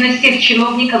 Деятельность всех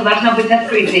чиновников должна быть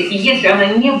открытой. И если она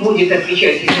не будет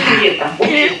отвечать интересам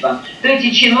общества, то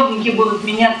эти чиновники будут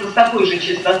меняться с такой же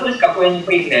частотой, с какой они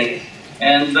появлялись.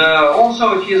 And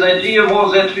also his idea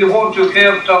was that we want to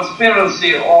have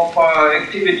transparency of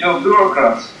activity of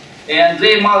bureaucrats. And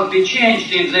they must be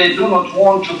changed if they do not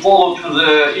want to follow to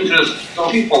the interests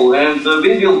of people. And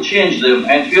we will change them.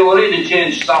 And we already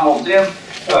changed some of them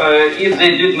if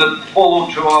they did not follow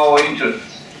to our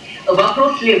interests.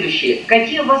 Вопрос следующий.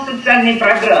 Какие у вас социальные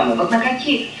программы? Вот на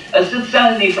какие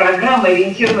социальные программы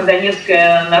ориентирована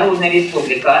Донецкая Народная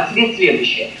Республика? Ответ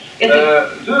следующий. Do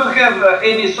you have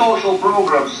any social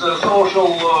programs,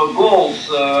 social goals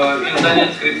in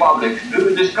Donetsk Republic? Do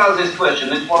you discuss this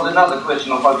question? It was another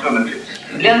question of alternatives.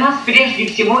 Для нас прежде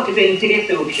всего это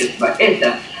интересы общества.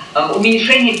 Это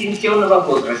уменьшение пенсионного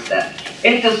возраста.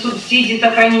 Это субсидии,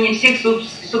 сохранение всех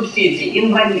субсидий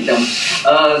инвалидам,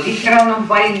 ветеранам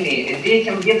войны,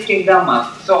 детям в детских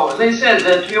домах. So they said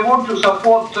that we want to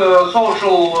support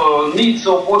social needs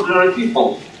of ordinary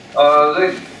people.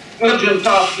 The urgent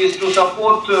task is to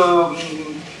support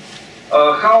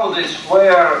houses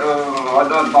where, I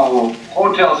don't know,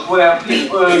 hotels where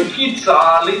kids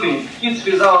are living, kids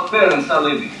without parents are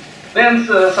living. Then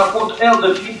support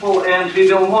elder people, and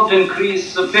we will not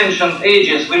increase pension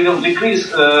ages. We will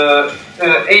decrease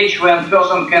age when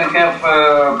person can have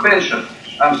pension.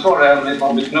 I'm sorry, I'm a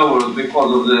little bit nervous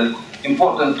because of the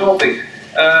important topic.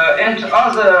 And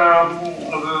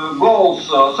other goals,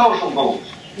 social goals.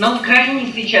 На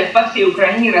Украине сейчас, по всей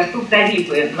Украине, растут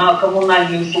тарифы на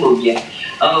коммунальные услуги.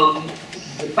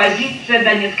 Позиция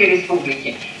Донецкой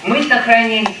Республики. Мы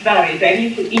сохраняем старые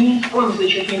тарифы и ни в коем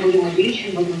случае не будем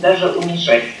увеличивать, будем даже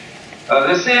уменьшать.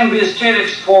 The same with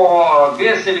tariffs for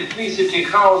gas, electricity,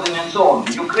 housing and so on.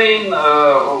 Ukraine,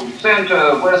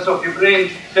 center, west of Ukraine,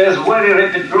 has very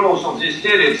rapid growth of these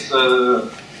tariffs.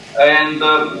 And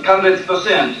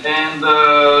 100%. And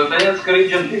Donetsk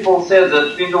region people said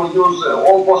that we will use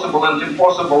all possible and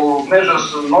impossible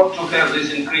measures not to have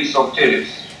this increase of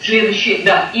tariffs. Следующий,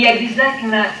 да, и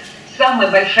обязательно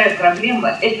самая большая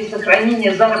проблема – это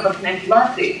сохранение заработной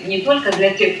платы не только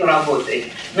для тех, кто работает,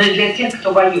 но и для тех,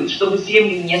 кто воюет, чтобы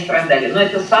семьи не страдали. Но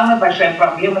это самая большая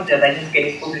проблема для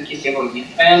Донецкой Республики сегодня.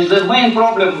 And the main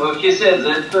problem, he said,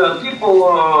 that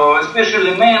people,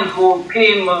 especially men who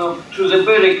came to the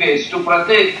barricades to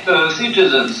protect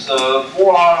citizens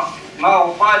who are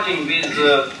now fighting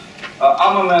with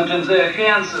armament in their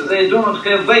hands, they do not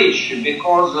have wage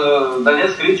because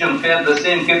Donetsk region had the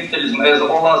same capitalism as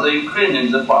all other Ukraine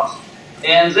in the past.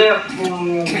 And they're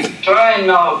trying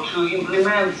now to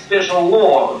implement special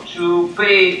law to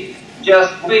pay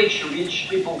just wage which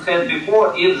people had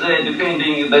before if they're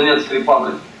defending Donetsk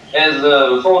Republic as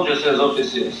soldiers, as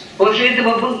officers. После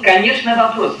этого был, конечно,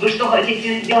 вопрос. Вы что,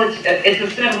 хотите сделать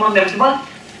СССР номер 2?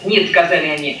 Нет, сказали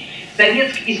они.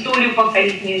 Советскую историю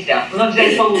повторить нельзя, но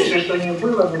взять получше, что у них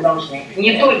было, мы должны.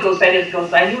 Не только у Советского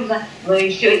Союза, но и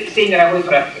всей мировой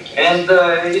практики. And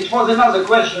it was another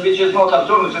question, which is not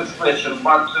alternative question,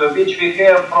 but which we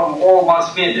have from all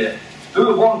mass media. Do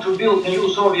you want to build new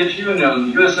Soviet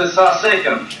Union, USSR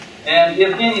second? And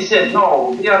Evgeny said,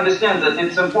 no, we understand that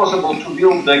it's impossible to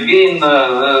build again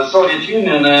Soviet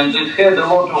Union, and it had a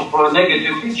lot of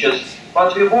negative features.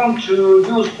 But we want to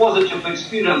use positive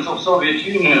experience of Soviet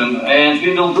Union, and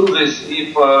we will do this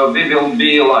if we will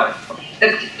be alive.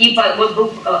 Так, и вот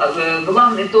был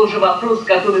главный тоже вопрос,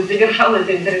 который завершал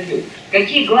это интервью.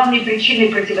 Какие главные причины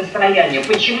противостояния?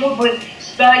 Почему вы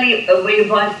стали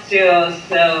воевать с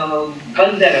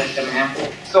бандеровцами?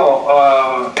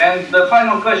 So, and the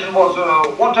final question was,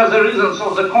 what are the reasons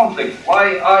of the conflict?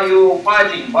 Why are you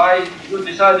fighting? Why you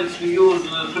decided to use,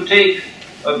 to take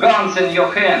guns in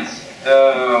your hands?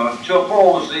 To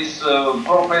oppose these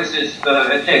pro-fascist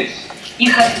attacks.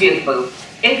 Их ответ был: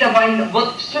 это война,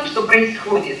 вот все, что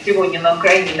происходит сегодня на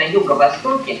Украине, на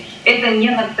Юго-Востоке, это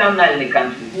не национальный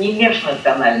конфликт, не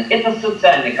межнациональный, это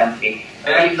социальный конфликт.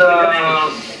 And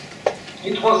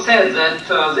it was said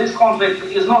that this conflict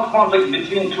is not conflict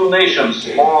between two nations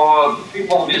or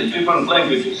people with different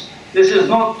languages. This is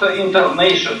not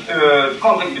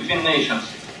conflict between nations.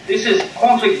 This is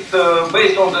conflict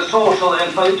based on the social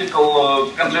and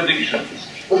political contradictions.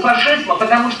 У фашизма,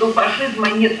 потому что у фашизма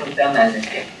нет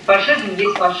национальности. Фашизм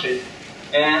есть фашизм.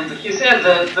 And he said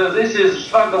that this is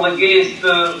struggle against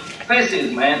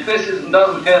fascism, and fascism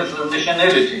doesn't have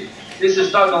nationality. This is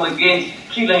struggle against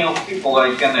killing of people,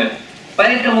 I can add.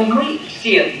 Поэтому мы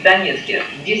все в Донецке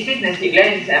в действительности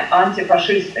являемся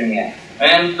антифашистами.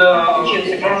 And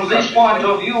from this point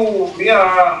of view, we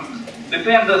are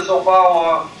defenders of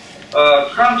our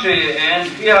country, and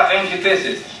we are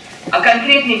anti-fascists. А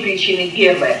конкретные причины,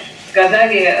 первое,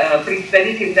 сказали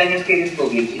представители Донецкой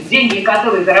республики. Деньги,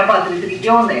 которые зарабатывают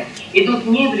регионы, идут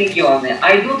не в регионы,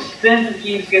 а идут в центр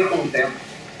киевской хунты,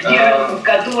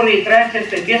 которые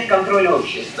тратятся без контроля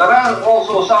общества. There are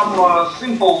also some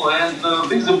simple and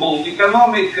visible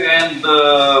economic and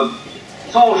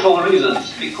social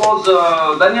reasons, because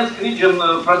Donetsk region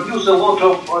produces a lot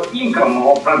of income,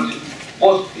 or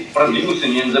was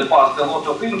producing in the past a lot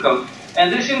of income,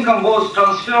 and this income was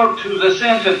transferred to the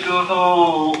center,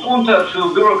 to junta,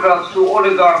 to bureaucrats, to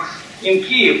oligarchs in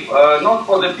Kiev, not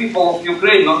for the people of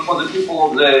Ukraine, not for the people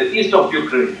of the east of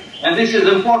Ukraine. And this is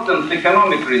important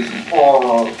economic reason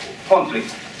for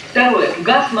conflict. Второе.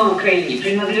 Газ на Украине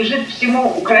принадлежит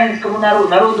всему украинскому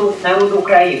народу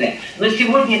Украины. Но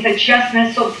сегодня это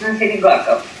частная собственность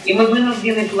олигархов. И мы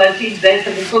вынуждены платить за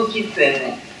это высокие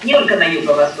цены. Не только на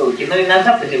Юго-Востоке, но и на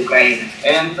западе Украины.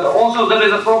 And also there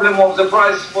is a problem of the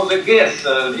price for the gas,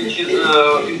 which is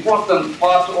important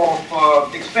part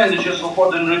of expenditures of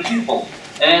ordinary people.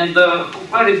 And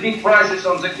very big prices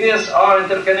on the gas are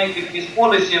interconnected with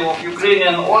policy of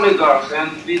Ukrainian oligarchs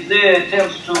and with their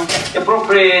attempts to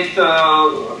appropriate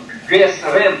gas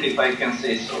rent, if I can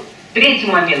say so. Третий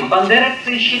момент.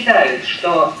 Бандеровцы считают,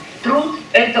 что труд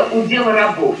 – это удел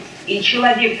рабов. И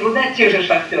человек труда, те же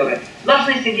шахтеры,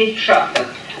 должны сидеть в шахтах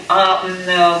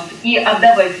и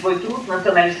отдавать свой труд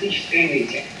националистической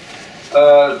элите.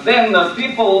 Then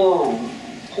people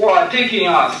who are taking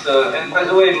us, and by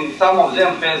the way, some of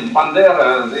them as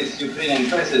Bandera, this Ukrainian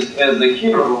fascist, as the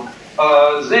hero,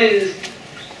 they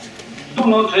do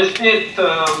not respect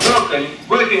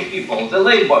working people, the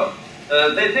labor.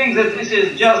 They think that this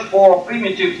is just for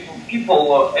primitive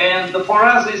people, and for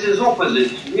us this is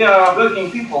opposite. We are working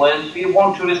people and we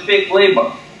want to respect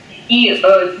labor. И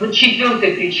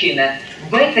четвертая причина.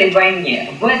 В этой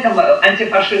войне, в этом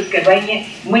антифашистской войне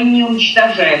мы не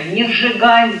уничтожаем, не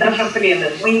сжигаем даже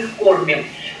пленных, мы их кормим,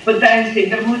 пытаемся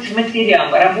вернуть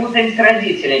матерям, работаем с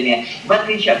родителями, в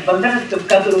отличие от бандеровцев,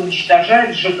 которые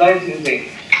уничтожают, сжигают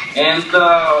людей. And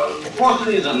fourth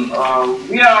reason,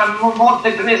 we are not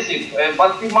aggressive,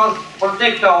 but we must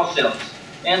protect ourselves.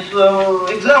 And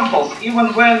examples,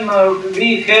 even when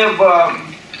we have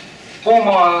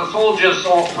former soldiers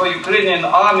of Ukrainian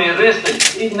army arrested,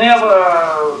 we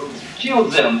never kill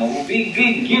them. We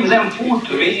give them food,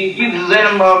 we give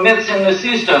them medicine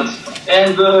assistance,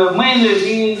 and mainly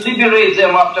we liberate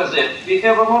them after that. We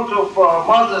have a lot of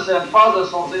mothers and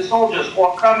fathers of the soldiers who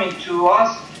are coming to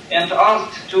us and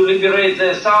asked to liberate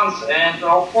their sons, and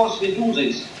of course we do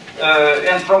this.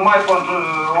 And from my point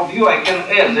of view, I can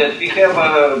add that we have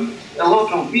a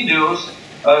lot of videos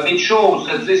which shows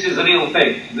that this is real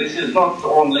fact. This is not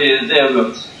only their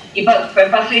words. И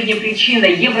последняя причина –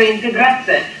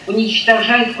 евроинтеграция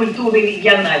уничтожает культуры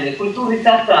региональные, культуры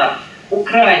татар,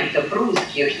 украинцев,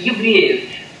 русских, евреев.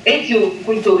 Эти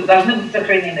культуры должны быть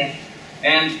сохранены.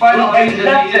 And final reason is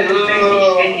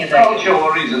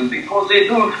cultural reason, because they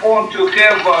don't want to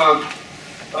have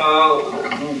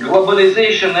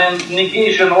globalization and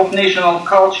negation of national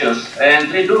cultures,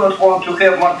 and they do not want to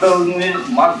have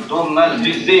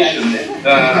modernization.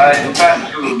 I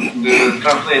have to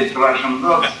translate Russian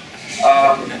words.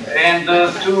 And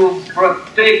to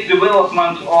protect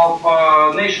development of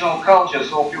national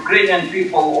cultures of Ukrainian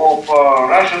people, of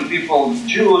Russian people,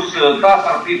 Jews,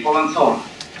 Tatar people, and so on.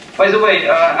 By the way,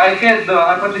 I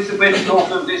participated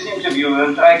also in this interview,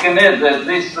 and I can add that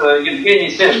this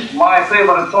Evgeny said, my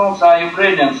favorite songs are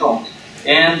Ukrainian songs.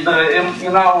 And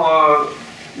in our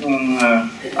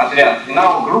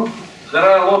group, there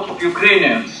are a lot of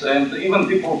Ukrainians, and even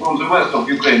people from the west of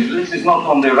Ukraine. This is not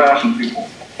only Russian people,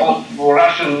 or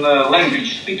Russian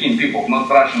language-speaking people, not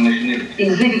Russian nationality. И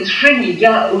в завершении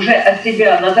я уже от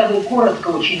себя назову коротко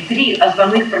очень 3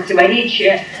 основных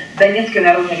противоречия Донецкой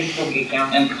Народной Республики.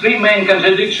 And 3 main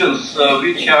contradictions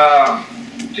which are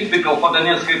typical for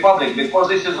Donetsk Republic, because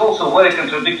this is also very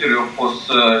contradictory, of course,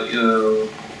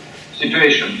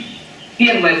 situation.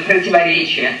 Первое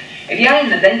противоречие.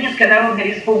 Реально Донецкая Народная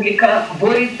Республика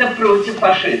борется против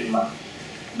фашизма.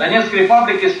 Donetsk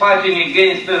Republic is fighting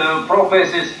against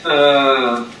pro-fascist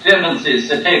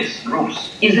tendencies, attacks,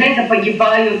 groups. И за это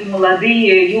погибают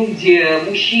молодые люди,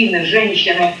 мужчины,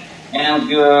 женщины. And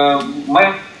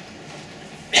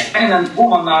men and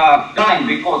women are dying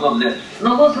because of that.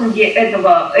 Но лозунги этой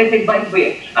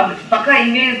борьбы пока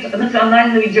имеют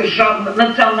национальное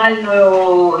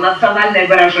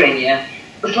выражение.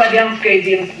 Славянское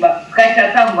единство,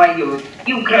 хотя там воюют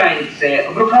и украинцы,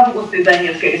 в руководстве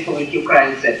Донецкой Республики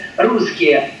украинцы,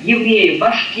 русские, евреи,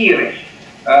 башкиры.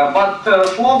 But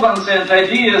slogans and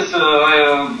ideas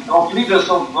of leaders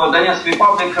of Donetsk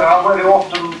Republic are very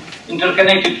often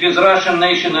interconnected with Russian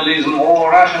nationalism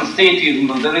or Russian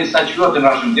statism. There is such word in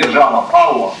Russian, держава,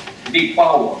 power, big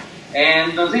power.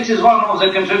 And this is one of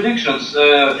the contradictions.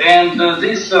 And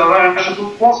these Russian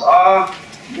peoples are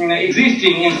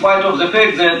existing in spite of the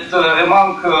fact that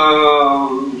among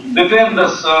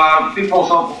defenders are peoples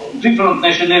of different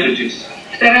nationalities.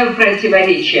 Второе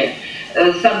противоречие.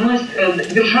 С одной стороны,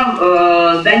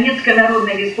 Донецкая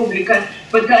Народная Республика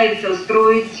пытается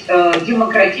строить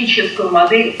демократическую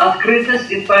модель открыто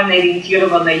социально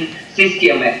ориентированной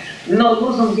системы, но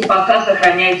лозунги пока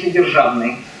сохраняются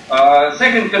державные.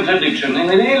 Second contradiction. In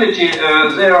reality,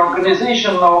 the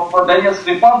organization of Donetsk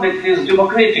Republic is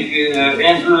democratic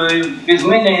and with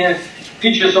many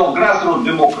features of grassroots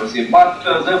democracy, but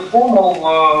the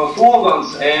formal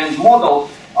slogans and model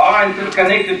are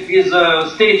interconnected with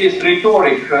statist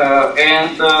rhetoric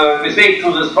and respect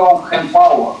to the strong hand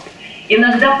power.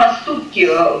 Иногда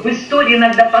в истории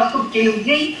поступки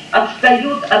людей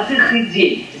отстают от их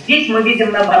идей. Здесь мы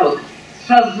видим наоборот.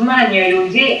 Сознание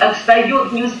людей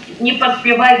отстает, не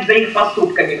поспевает за их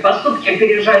поступками. Поступки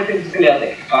опережают их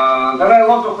взгляды. There are a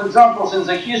lot of examples in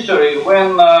the history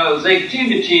when the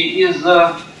activity is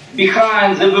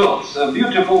behind the words,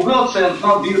 beautiful words and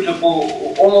not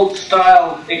beautiful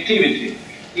old-style activity.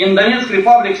 In Donetsk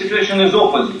Republic, situation is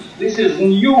opposite. This is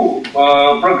new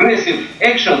progressive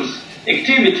actions,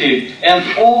 activity, and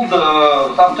old,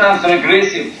 sometimes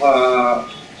regressive,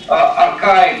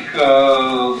 archaic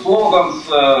slogans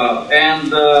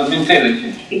and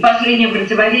mentality. И последнее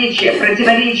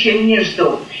противоречие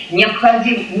между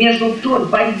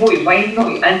той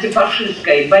войной,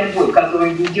 антифашистской борьбой,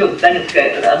 которую ведет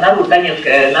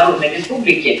Донецкая Народной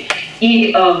Республики,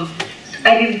 и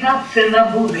ориентация на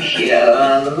будущее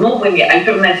новыми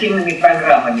альтернативными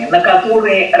программами,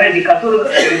 ради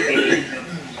которых все это идет.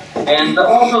 And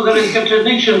also there is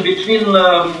contradiction between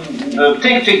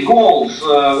tactic goals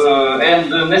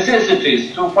and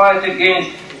necessities to fight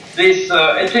against these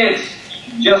attacks,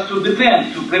 just to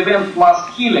defend, to prevent mass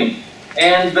killing.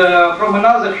 And from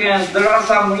another hand, there are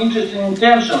some interesting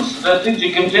intentions,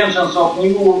 strategic intentions of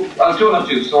new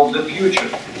alternatives of the future.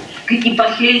 И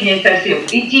последнее совсем,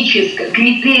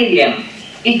 критерием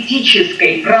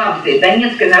этической правды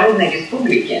Донецкой Народной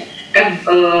Республики, как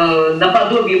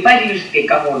наподобие Парижской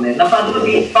коммуны,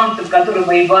 наподобие испанцев, которые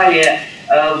воевали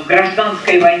в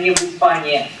гражданской войне в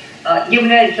Испании,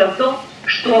 является то,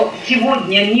 что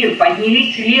сегодня мир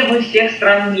поднялись левы всех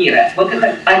стран мира. Вот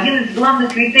это один из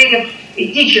главных критериев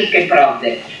этической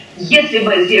правды. Если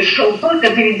бы здесь шел только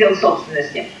передел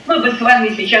собственности, мы бы с вами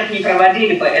сейчас не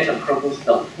проводили бы этот круглый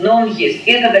стол. Но он есть.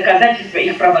 Это доказательство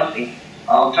их правоты.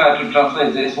 I'll try to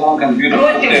translate this long and beautiful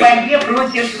против борьбы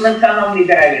против национального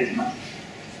либерализма.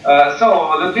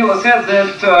 So Liudmila said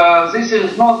that this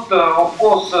is not, of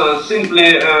course,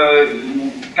 simply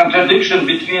contradiction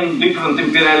between different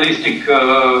imperialistic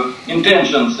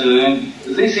intentions.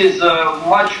 This is a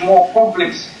much more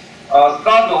complex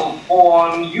struggle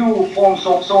for new forms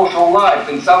of social life,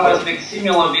 in some aspects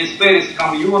similar with Paris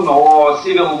Commune or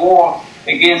civil war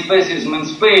against fascism in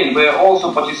Spain, where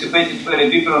also participated very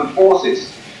different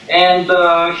forces. And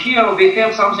here we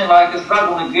have something like a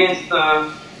struggle against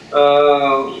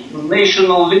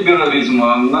national liberalism,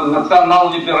 national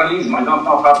liberalism, I don't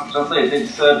know how to translate it.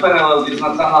 It's parallel with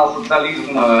national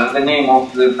socialism, the name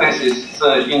of the fascists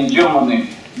in Germany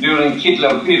during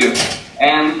Hitler period.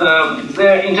 And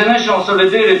the international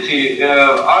solidarity,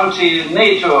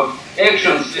 anti-NATO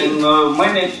actions in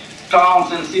many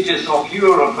towns and cities of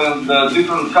Europe and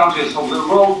different countries of the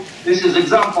world, this is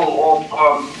example of,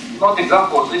 not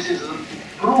example, this is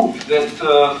proof that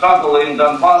struggle in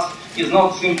Donbass is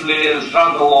not simply a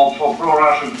struggle of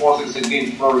pro-Russian forces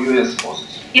against pro-US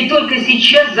forces. И только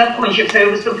сейчас, закончив свое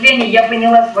выступление, я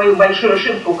поняла свою большую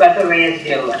ошибку, которую я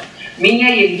сделала. Меня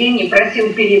Евгений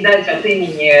просил передать от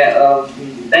имени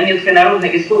Донецкой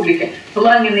Народной Республики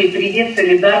пламенный привет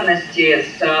солидарности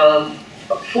с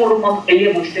форумом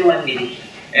левых сил Америки.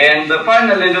 And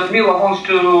finally, Liudmila wants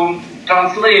to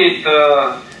translate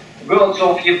words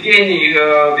of Evgeny,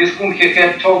 with whom he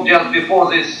had talked just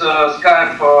before this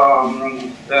Skype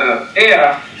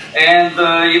air, and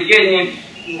Evgeny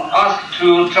asked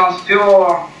to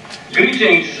transfer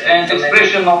greetings and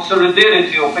expression of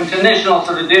solidarity, of international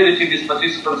solidarity with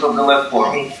participants of the Left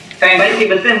Forum. Thank you.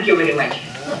 Спасибо, thank you very much.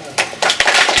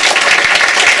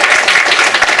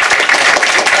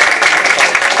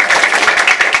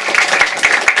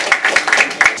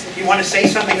 You want to say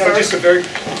something? No, just a very.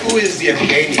 Who is the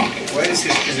Evgeny? What is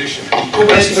his position?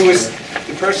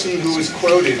 The person who was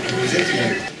quoted, who was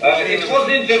interviewed. It was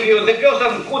interviewed. The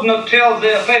person could not tell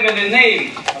the family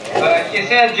name. He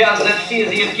said just that he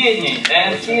is Evgeny,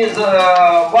 and he is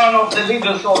one of the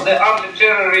leaders of the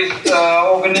anti-terrorist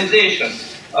organization.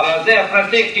 They are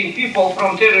protecting people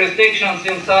from terrorist actions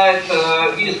inside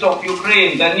east of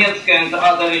Ukraine, Donetsk and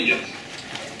other regions.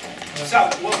 So,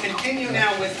 we'll continue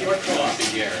now with your talk,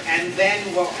 and then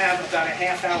we'll have about a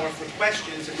half hour for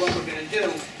questions, and what we're going to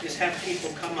do is have people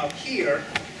come up here.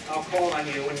 I'll call on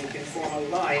you, and you can form a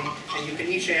line, and you can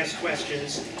each ask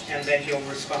questions, and then you'll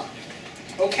respond.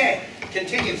 Okay,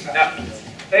 continue, sir. Yeah.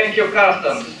 Thank you,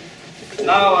 Karsten.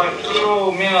 Now a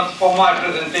few minutes for my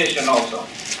presentation also.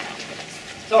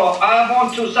 So, I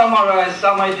want to summarize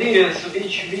some ideas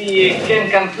which we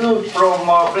can conclude from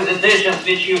presentations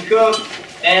which you heard,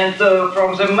 and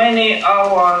from the many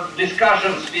hour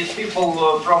discussions with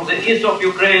people from the east of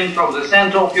Ukraine, from the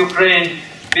center of Ukraine,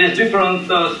 with different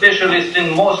specialists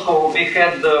in Moscow. We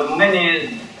had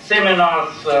many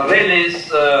seminars, rallies,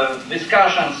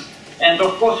 discussions, and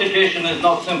of course situation is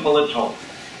not simple at all.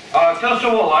 First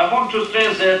of all, I want to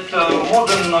stress that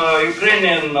modern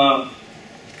Ukrainian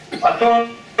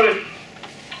authorities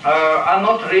are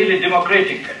not really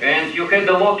democratic, and you had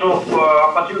a lot of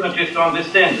opportunities to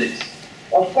understand this.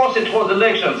 Of course, it was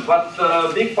elections, but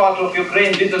a big part of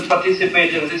Ukraine didn't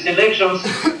participate in these elections,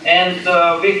 and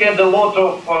we had a lot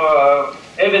of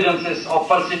evidences of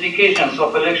falsifications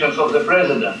of elections of the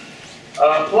president.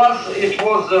 Plus, it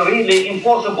was really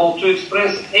impossible to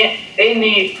express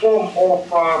any form of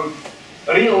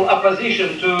real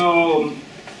opposition to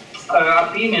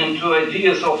opinion, to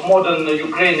ideas of modern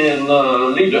Ukrainian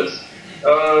leaders.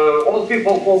 All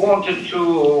people who wanted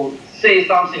to say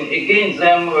something against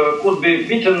them could be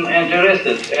beaten and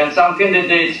arrested, and some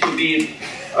candidates to be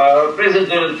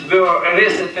president were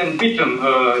arrested and beaten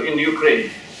in Ukraine.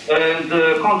 And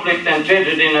the conflict and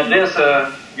tragedy in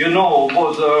Odessa, you know,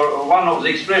 was one of the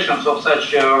expressions of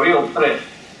such a real threat.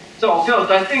 So first,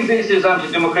 I think this is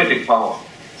anti-democratic power.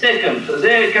 Second,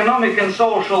 the economic and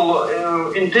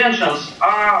social intentions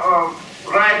are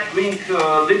right-wing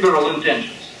liberal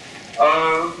intentions.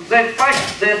 The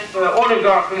fact that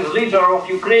oligarch is leader of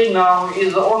Ukraine now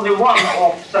is only one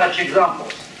of such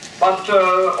examples. But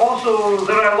also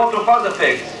there are a lot of other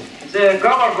facts. The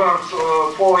governors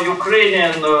for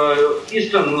Ukrainian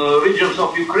eastern regions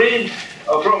of Ukraine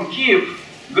from Kiev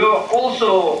were also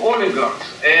oligarchs,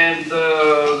 and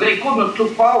they could not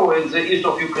take power in the east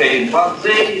of Ukraine, but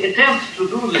they attempted to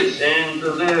do this, and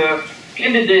the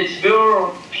candidates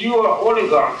were pure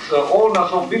oligarchs,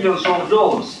 owners of billions of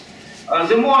dollars.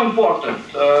 The more important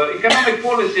economic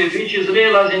policy which is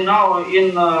realizing now in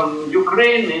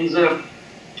Ukraine, in the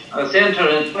center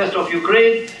and west of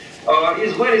Ukraine,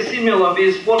 is very similar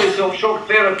with policy of shock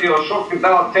therapy or shock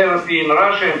without therapy in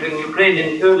Russia and in Ukraine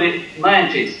in early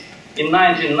 90s, in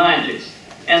 1990s.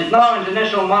 And now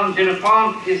International Monetary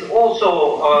Fund is also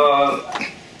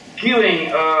giving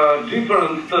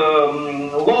different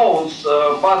loans,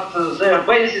 but the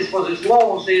basis for these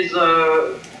loans is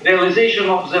realization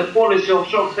of the policy of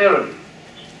shock therapy.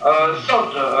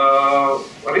 Third,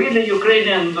 really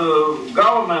Ukrainian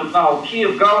government now,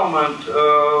 Kiev government,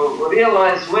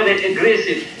 realized very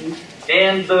aggressive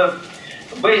and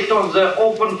based on the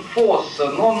open force,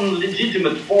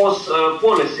 non-legitimate force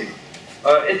policy.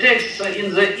 Attacks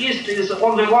in the east is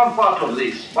only one part of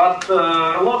this, but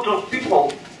a lot of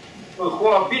people who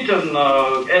are beaten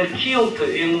and killed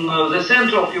in the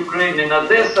center of Ukraine, in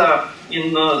Odessa,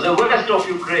 in the west of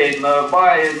Ukraine,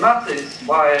 by Nazis,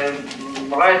 by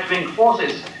right-wing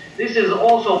forces, this is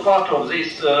also part of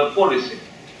this policy.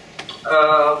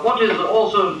 What is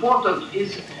also important is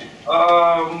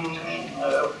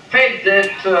fact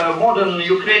that modern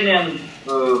Ukrainian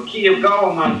Kiev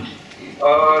government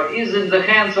is in the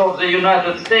hands of the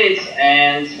United States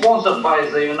and sponsored by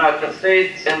the United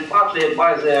States and partly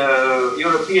by the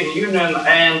European Union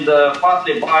and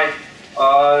partly by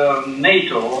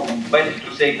NATO, better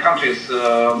to say countries,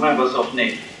 members of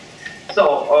NATO. So,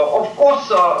 of course,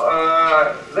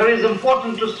 there is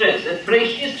important to stress that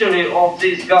prehistory of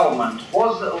this government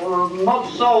was not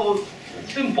so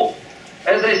simple.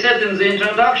 As I said in the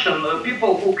introduction,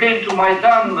 people who came to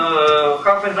Maidan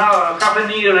half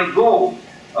a year ago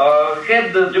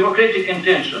had democratic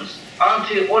intentions,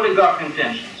 anti-oligarch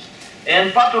intentions.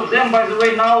 And part of them, by the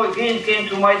way, now again came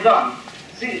to Maidan.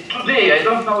 See, today, I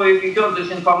don't know if you heard this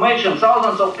information,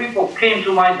 thousands of people came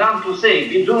to Maidan to say,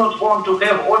 we do not want to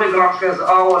have oligarchs as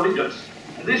our leaders.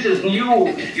 This is new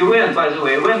event, by the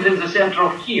way, event in the center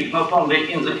of Kiev, not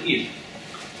only in the east.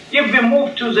 If we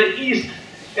move to the east,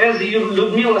 as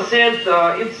Liudmila said,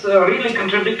 it's a really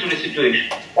contradictory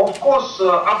situation. Of course,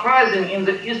 uprising in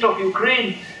the east of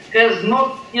Ukraine is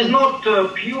not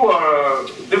pure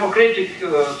democratic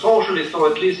socialist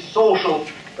or at least social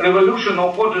revolution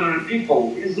of ordinary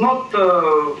people. It's not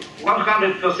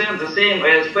 100% the same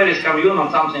as Paris Commune or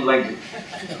something like this.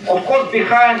 Of course,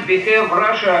 behind we have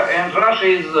Russia, and Russia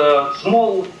is a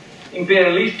small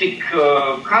imperialistic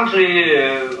country,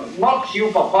 not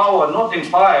superpower, not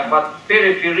empire, but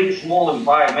very small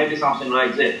empire, maybe something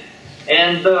like that.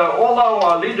 And all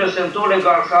our leaders and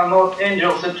oligarchs are not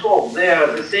angels at all. They are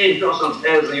the same persons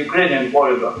as the Ukrainian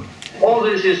oligarchs. All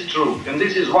this is true, and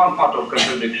this is one part of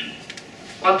contradiction.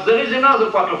 But there is another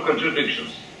part of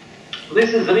contradictions.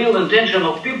 This is the real intention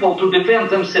of people to defend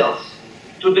themselves,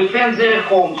 to defend their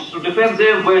homes, to defend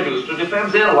their values, to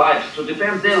defend their lives, to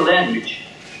defend their language.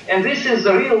 And this is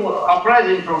a real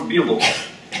uprising from below.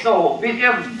 So we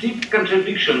have deep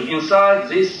contradiction inside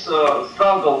this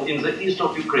struggle in the east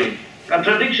of Ukraine.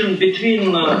 Contradiction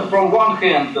between, from one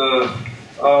hand,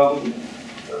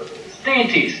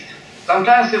 statist,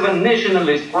 sometimes even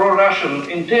nationalist, pro-Russian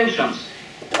intentions,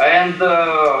 and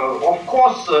of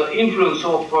course influence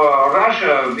of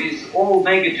Russia with all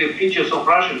negative features of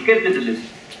Russian capitalism.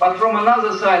 But from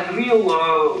another side,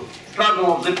 real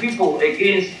struggle of the people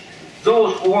against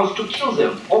those who want to kill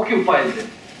them, occupy them.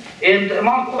 And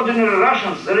among ordinary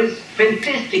Russians, there is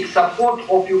fantastic support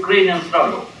of Ukrainian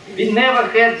struggle. We never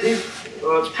had this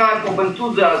type of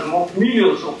enthusiasm of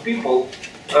millions of people.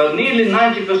 Nearly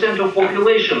 90% of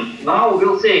population now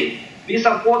will say, we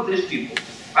support these people.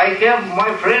 I have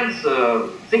my friends,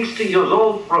 60 years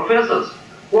old professors,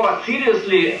 who are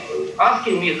seriously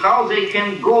asking me how they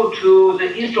can go to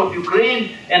the east of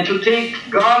Ukraine and to take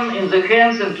gun in the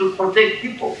hands and to protect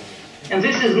people. And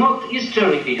this is not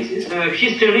hysteria, this is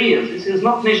hysteria, this is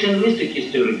not nationalistic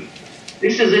hysteria.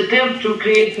 This is an attempt to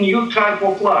create new type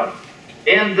of life.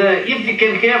 And if we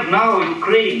can have now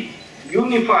Ukraine,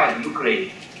 unified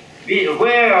Ukraine,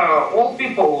 where all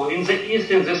people in the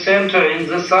east, in the center, in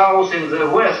the south, in the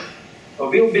west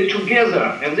will be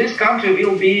together, and this country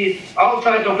will be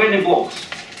outside of any blocks,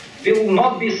 will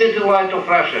not be satellite of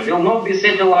Russia, will not be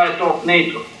satellite of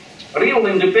NATO. Real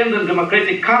independent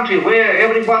democratic country where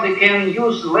everybody can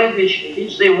use language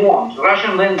which they want.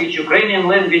 Russian language, Ukrainian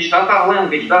language, Tatar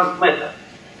language, doesn't matter.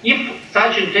 If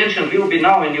such intention will be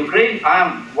now in Ukraine, I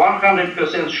am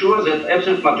 100% sure that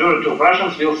absolute majority of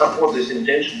Russians will support this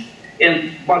intention.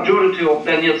 And majority of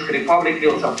Donetsk Republic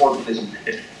will support this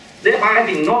intention. They're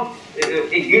fighting not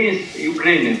against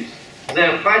Ukrainians.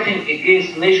 They're fighting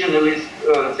against nationalist,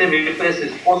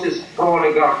 semi-fascist forces,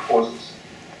 pro-oligarch forces.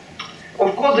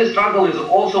 Of course, the struggle is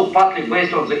also partly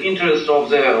based on the interest of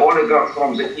the oligarchs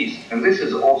from the east, and this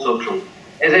is also true.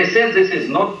 As I said, this is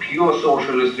not pure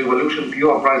socialist revolution,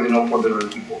 pure uprising of ordinary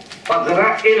people. But there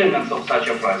are elements of such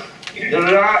uprising.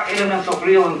 There are elements of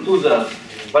real enthusiasm,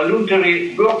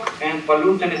 voluntary work and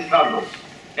voluntary struggles,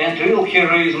 and real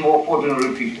heroism of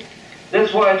ordinary people.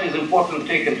 That's why it is important to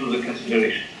take into the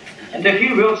consideration. And a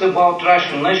few words about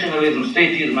Russian nationalism,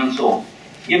 statism, and so on.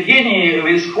 Evgeny,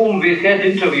 with whom we had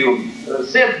interview,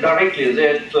 said directly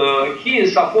that he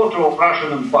is a supporter of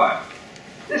Russian Empire.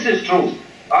 This is true.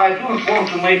 I don't want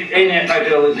to make any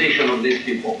idealization of these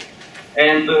people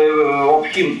and of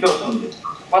him personally.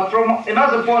 But from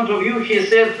another point of view, he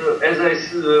said, as I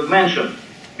mentioned,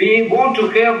 we want to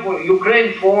have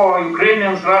Ukraine for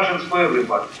Ukrainians, Russians for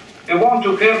everybody. We want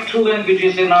to have two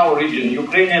languages in our region,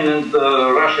 Ukrainian and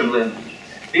Russian language.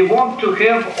 We want to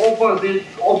have open,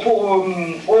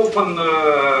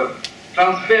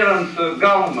 transparent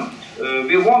government.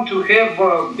 We want to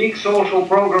have big social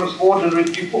programs for ordinary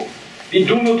people. We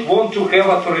do not want to have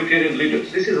authoritarian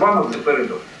leaders. This is one of the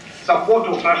paradoxes. Support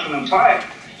of Russian Empire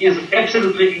is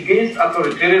absolutely against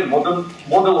authoritarian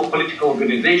model of political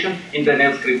organization in the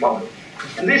Donetsk Republic.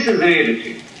 And this is the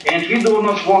reality. And we do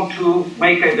not want to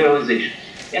make idealization.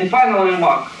 And final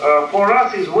remark, for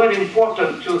us it's very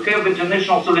important to have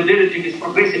international solidarity with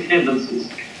progressive tendencies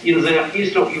in the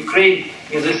east of Ukraine,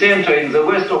 in the center, in the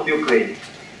west of Ukraine.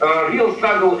 Real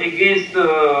struggle against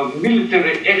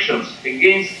military actions,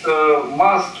 against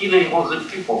mass killing of the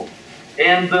people.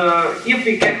 And if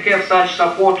we can have such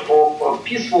support of a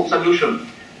peaceful solution,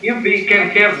 if we can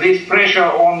have this pressure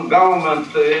on government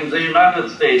in the United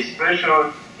States,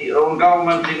 pressure on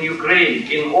government in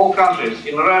Ukraine, in all countries,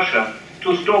 in Russia,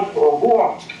 to stop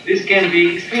war, this can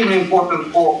be extremely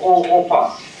important for all of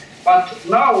us. But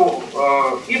now,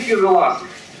 if you will ask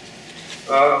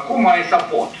whom I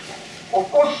support, of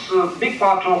course, a big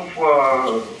part of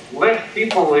left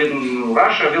people in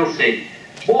Russia will say,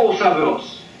 both are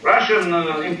worse. Russian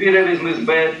imperialism is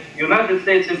bad, United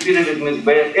States imperialism is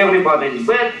bad, everybody is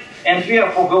bad, and we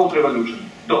are for world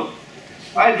revolution. Don't.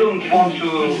 I don't want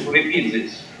to repeat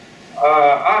this.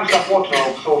 I'm supporter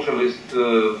of socialist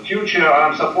future,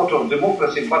 I'm supporter of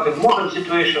democracy, but in modern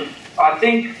situation, I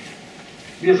think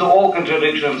with all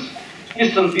contradictions,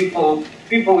 Eastern people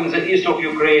in the east of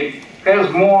Ukraine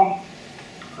has more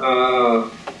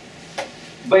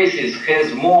basis,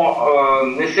 has more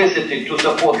necessity to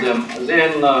support them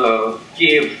than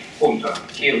Kiev junta,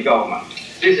 Kiev government.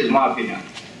 This is my opinion.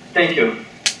 Thank you.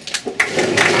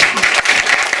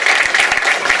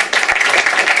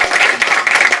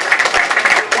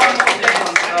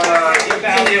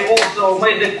 He also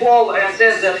made a call and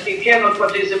said that he cannot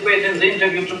participate in the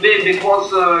interview today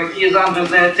because he is under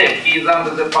the attack, he is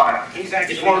under the fire.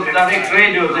 It was direct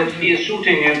radio that he is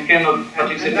shooting and cannot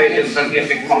participate in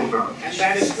scientific conference. And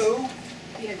that is who?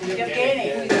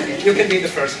 Evgeny. You can be the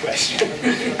first question.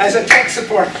 As a tech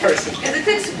support person. As a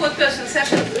tech support person,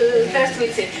 Sasha,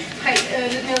 здравствуйте. Hi,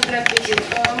 Liudmila, здравствуйте.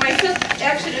 My first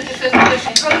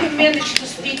question, how you manage to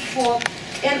speak for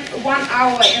 1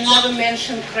 hour and never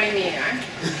mention Crimea?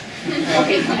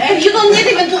 Okay, and you don't need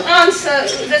even to answer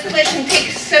that question,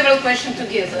 take several questions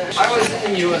together. I was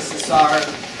in USSR,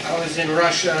 I was in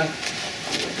Russia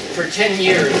for 10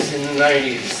 years in the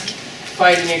 90s,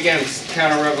 fighting against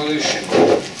counter-revolution,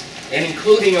 and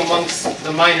including amongst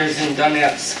the miners in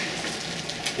Donetsk.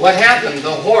 What happened,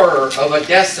 the horror of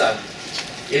Odessa,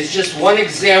 is just one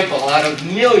example out of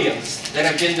millions that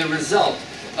have been the result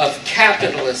of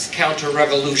capitalist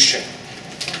counter-revolution.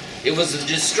 It was the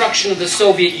destruction of the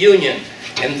Soviet Union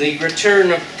and the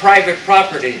return of private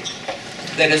property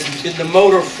that has been the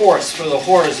motor force for the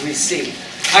horrors we see.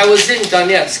 I was in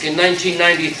Donetsk in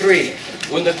 1993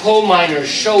 when the coal miners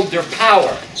showed their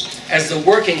power as the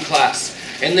working class,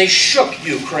 and they shook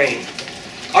Ukraine.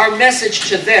 Our message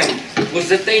to them was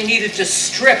that they needed to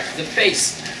strip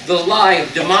the lie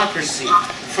of democracy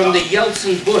from the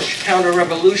Yeltsin-Bush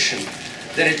counter-revolution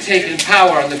that had taken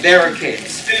power on the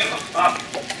barricades.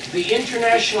 The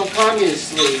International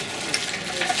Communist League,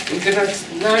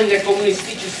 Internaциональная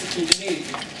коммунистическая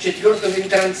лига, Четвертая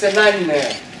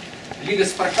интернациональная Liga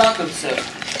Spartakovцев,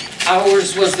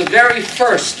 ours was the very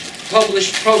first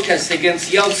published protest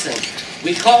against Yeltsin.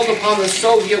 We called upon the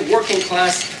Soviet working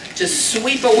class to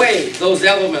sweep away those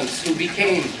elements who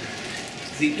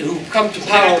come to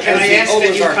power Can I as ask the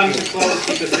that you come oligarchy. to close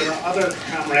because there are other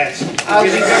comrades. I'll be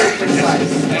very precise.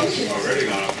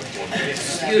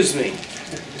 Excuse me.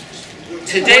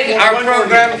 Today our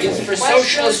program is for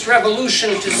socialist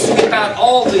revolution to sweep out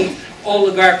all the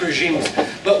oligarch regimes.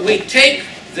 But we take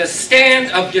the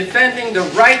stand of defending the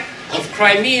right of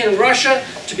Crimea in Russia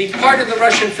to be part of the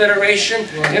Russian Federation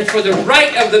and for the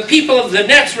right of the people of the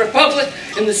Donetsk Republic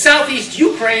in the southeast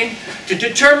Ukraine to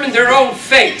determine their own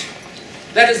fate.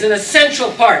 That is an essential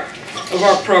part of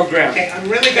our program. Okay, I'm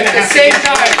really going to At the same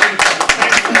time,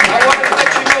 I want to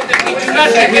let you told that we do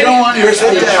not have We don't want your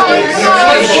speech. Let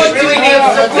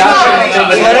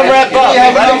him wrap up.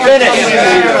 Let him finish.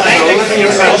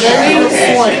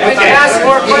 Ask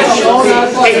more questions.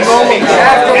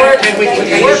 Afterwards,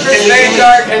 Workers'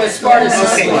 Vanguard and the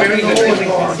Spartacus.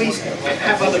 Please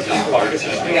have other people.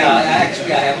 Yeah,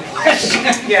 actually, I have a question.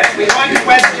 Yes, we want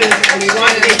questions, and we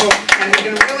want people, and we're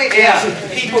going to really ask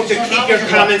people to keep your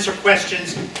comments or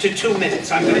questions to 2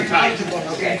 minutes. I'm going to time it.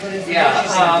 Okay.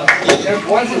 Yeah. There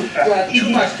wasn't too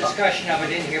much discussion of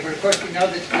it in here, but of course we know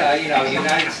that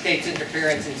United States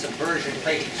interference and subversion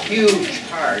played a huge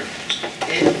part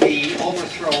in the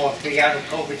overthrow of the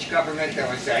Yanukovych government. There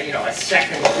was a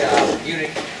second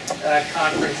unit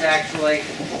conference actually.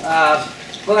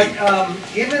 But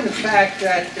given the fact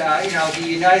that the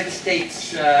United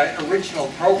States original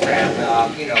program,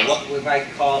 what we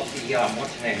might call the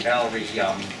what's her name, Valerie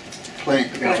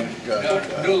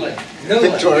Newland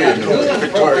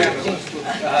program seems to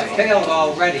have failed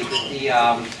already.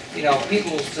 That the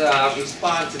people's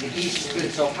response in the East has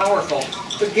been so powerful.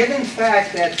 But given the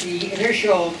fact that the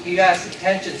initial U.S.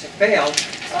 intentions have failed,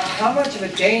 how much of a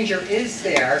danger is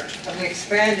there of an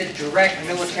expanded direct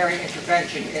military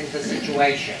intervention in the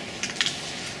situation?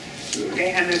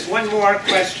 Okay, and there's one more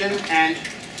question, and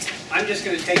I'm just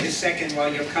going to take a second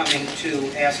while you're coming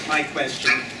to ask my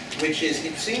question, which is,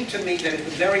 it seemed to me that at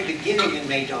the very beginning in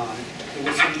Maidan, there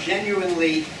were some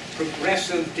genuinely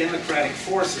progressive democratic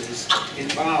forces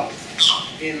involved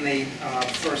in the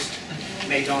first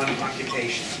Maidan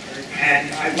occupation.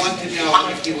 And I want to know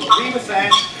if you agree with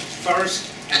that first,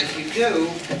 and if you do,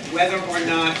 whether or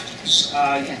not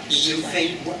you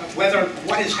think,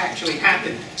 what has actually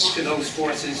happened to those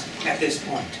forces at this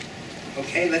point.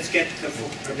 Okay, let's get to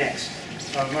the next.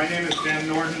 My name is Dan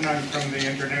Norton. I'm from the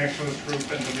Internationalist Group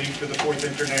and the League to the Fourth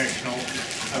International.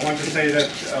 I want to say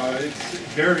that it's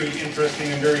very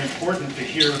interesting and very important to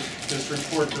hear this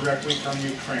report directly from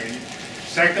Ukraine.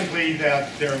 Secondly,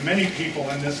 that there are many people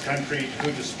in this country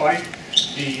who, despite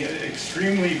the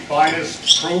extremely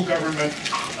biased pro-government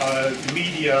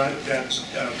media that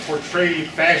portray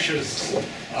fascists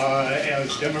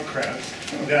as Democrats,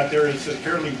 that there is a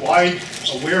fairly wide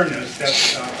awareness that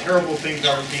terrible things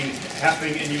are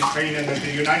happening in Ukraine, and that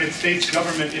the United States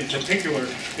government in particular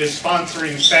is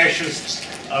sponsoring fascist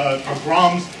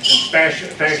pogroms and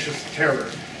fascist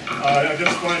terror. I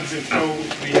just wanted to show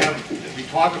we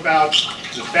talk about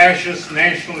the fascist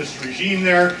nationalist regime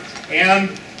there, and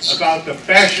about the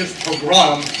fascist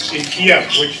pogrom in Kiev,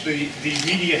 which the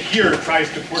media here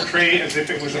tries to portray as if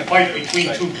it was a fight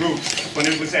between two groups, when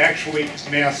it was actually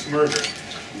mass murder.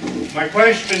 My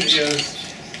question is,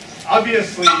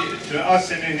 obviously, to us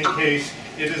in any case,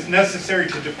 it is necessary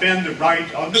to defend the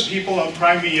right of the people of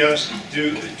Crimea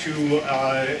to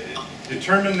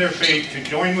determine their fate, to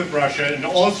join with Russia, and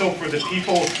also for the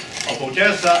people of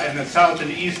Odessa and the south and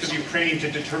east of Ukraine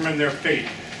to determine their fate.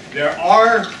 There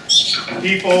are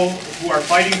people who are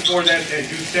fighting for that, as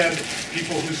you said,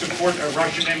 people who support a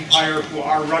Russian empire who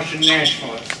are Russian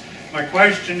nationalists. My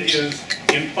question is,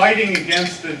 in fighting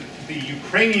against the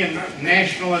Ukrainian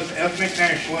nationalists, ethnic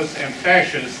nationalists, and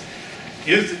fascists,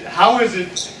 how is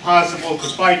it possible to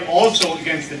fight also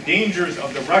against the dangers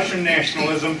of the Russian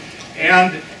nationalism?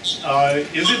 And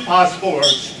is it possible, or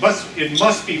it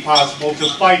must be possible, to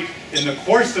fight in the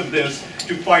course of this,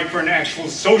 to fight for an actual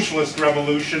socialist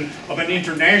revolution of an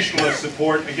internationalist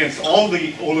support against all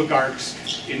the oligarchs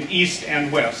in East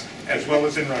and West, as well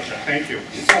as in Russia? Thank you.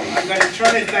 So I'm going to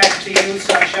turn it back to you,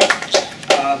 Sasha.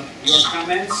 Your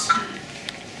comments?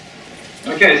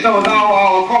 Okay, so now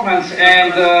our comments,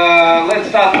 and let's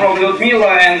start from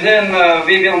Liudmila, and then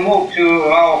we will move to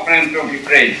our friend from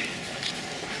Ukraine.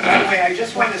 By the way, I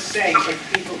just want to say, for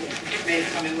people who may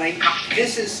have come in late,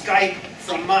 this is Skype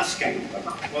from Moscow,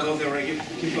 although there are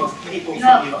people from Ukraine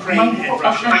and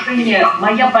Russia.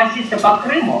 Моя позиция по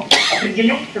Крыму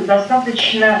определяется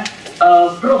достаточно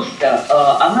просто.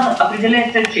 Она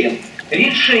определяется тем,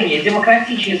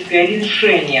 демократическое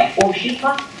решение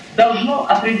общества должно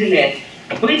определять,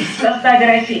 быть в составе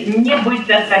России, не быть в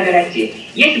составе России.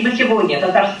 Если бы сегодня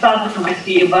Татарстан в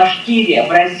России, Башкирия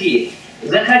в России,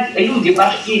 люди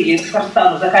Башкирии и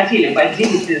Татарстана захотели бы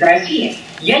отделиться из России,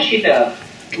 я считаю,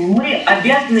 мы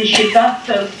обязаны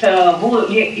считаться с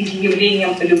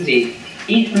волеизъявлением людей.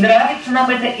 И нравится нам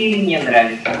это или не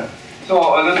нравится. So,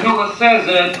 Liudmila says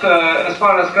that as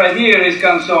far as Crimea is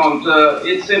concerned,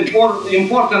 it's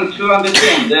important to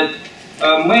understand that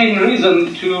main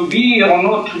reason to be or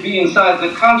not to be inside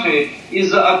the country is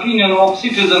the opinion of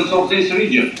citizens of this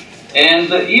region. And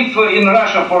if in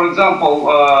Russia, for example,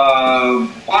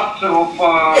 part of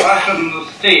Russian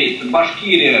state,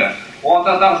 Bashkiria, or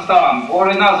Tatarstan or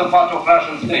another part of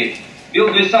Russian state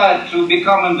will decide to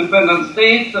become independent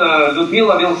state,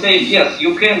 Liudmila will say, yes,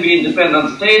 you can be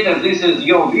independent state and this is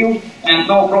your view and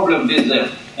no problem with that.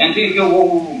 And if you,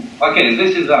 okay,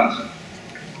 this is the answer.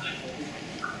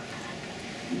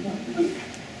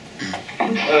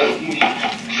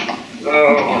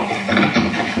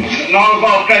 Now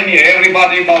about Crimea,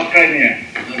 everybody about Crimea.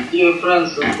 Dear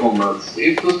friends and comrades,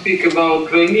 if to speak about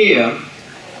Crimea,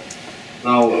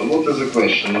 now what is the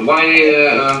question? Why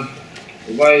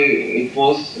it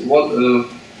was,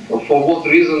 for what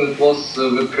reason it was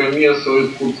with Crimea so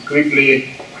it could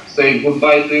quickly say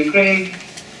goodbye to Ukraine?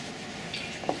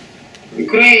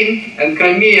 Ukraine and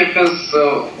Crimea has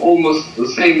almost the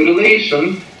same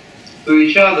relation to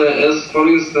each other as, for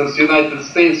instance, United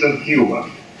States and Cuba.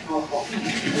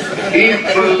 If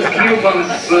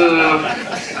Cubans,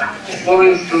 for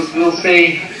instance, will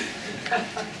say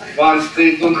once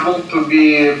they don't want to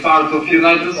be part of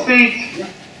United States,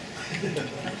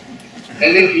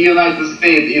 and if the United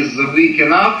States is weak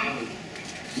enough,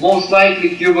 most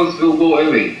likely Cubans will go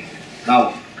away.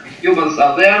 Now, Cubans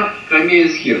are there, Crimea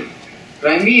is here.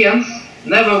 Crimeans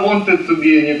never wanted to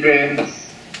be in Ukraine,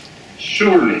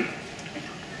 surely.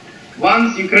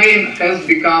 Once Ukraine has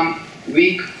become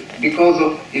weak because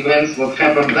of events that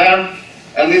happened there,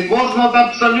 and it was not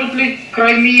absolutely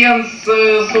Crimeans,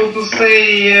 so to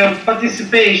say,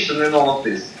 participation in all of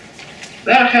this.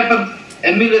 There happened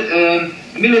a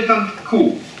militant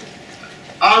coup.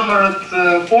 Armored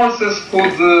forces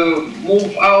could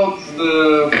move out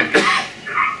the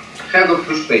head of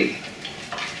the state.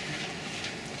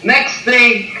 Next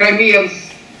day,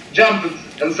 Crimeans jumped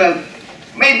and said,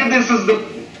 maybe this is the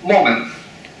moment.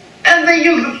 And they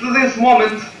used this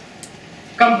moment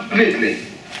completely.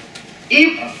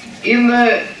 If,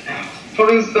 for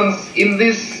instance, in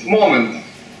this moment,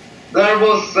 there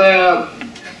was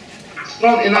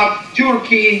strong enough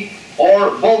Turkey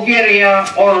or Bulgaria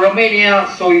or Romania,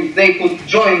 so if they could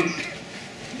join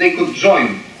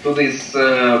to this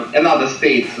another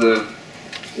state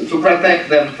to protect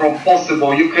them from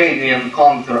possible Ukrainian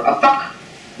counter-attack,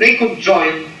 they could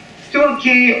join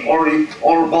Turkey or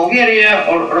Bulgaria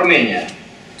or Romania.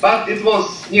 But it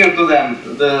was near to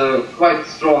them the quite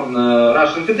strong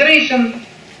Russian Federation,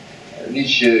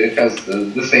 which has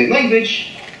the same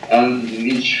language and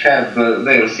which have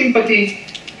their sympathy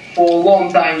for a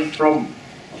long time from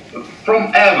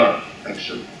ever,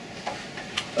 actually.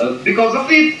 Because of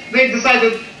it, they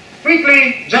decided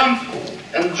quickly jump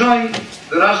and join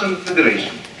the Russian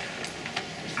Federation.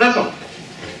 That's all.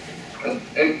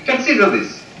 Consider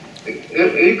this.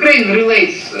 Ukraine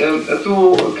relates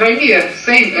to Crimea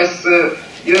same as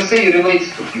USA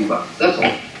relates to Cuba. That's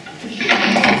all.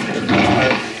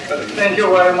 Thank you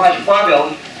very much,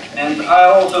 Pavel. And I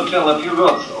also tell a few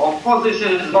words. Of course, this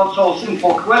is not so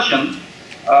simple question,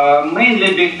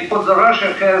 mainly because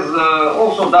Russia has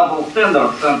also double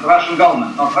standards, and Russian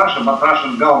government, not Russia, but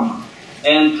Russian government.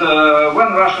 And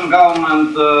when Russian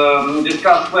government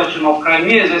discussed question of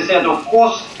Crimea, they said, of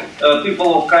course,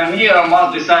 people of Crimea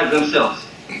must decide themselves.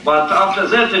 But after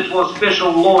that, it was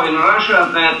special law in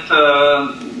Russia that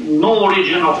no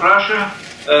region of Russia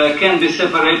can be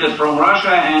separated from Russia,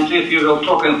 and if you will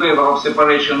talk in favor of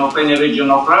separation of any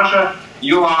region of Russia,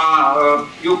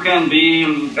 you can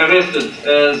be arrested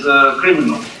as a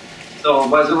criminal. So,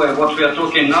 by the way, what we are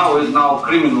talking now is now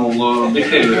criminal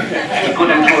behavior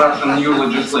according to Russian new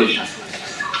legislation.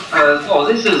 So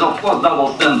this is, of course,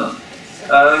 double standard.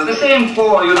 The same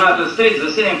for United States,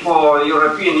 the same for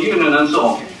European Union, and so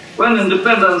on. When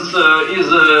independence is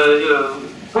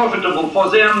profitable for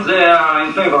them, they are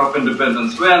in favor of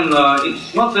independence. When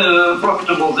it's not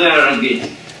profitable, they are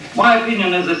against. My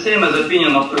opinion is the same as the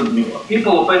opinion of Liudmila.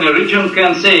 People of any region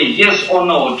can say yes or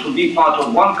no to be part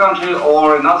of one country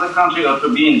or another country, or to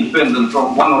be independent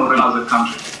from one or another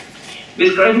country.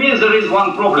 With Crimea there is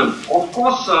one problem. Of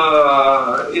course,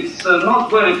 it's not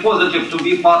very positive to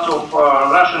be part of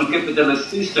Russian capitalist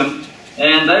system,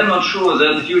 and I'm not sure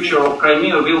that the future of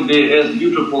Crimea will be as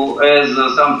beautiful as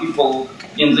some people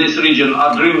in this region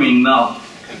are dreaming now.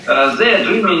 They are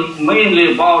dreaming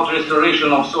mainly about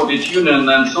restoration of Soviet Union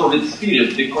and Soviet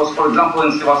spirit, because, for example,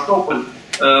 in Sevastopol,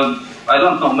 I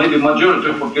don't know, maybe majority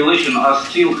of population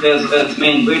still has as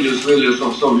main values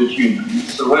of Soviet Union.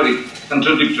 It's a very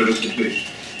contradictory situation.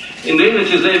 In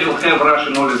reality, they will have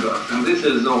Russian oligarchs, and this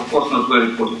is, of course, not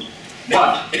very positive.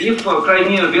 But if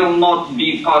Crimea will not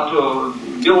be part of,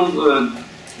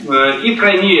 if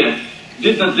Crimea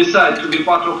did not decide to be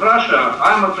part of Russia,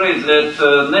 I'm afraid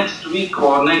that next week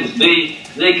or next day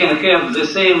they can have the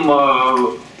same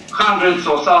hundreds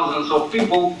or thousands of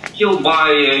people killed by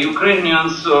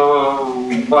Ukrainians,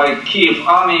 by Kiev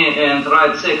army and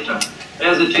right sector,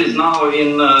 as it is now in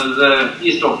the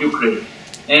east of Ukraine.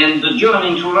 And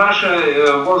joining to Russia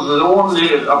was the only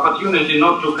opportunity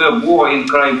not to have war in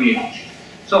Crimea.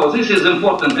 So this is an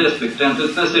important aspect, and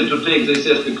it's necessary to take this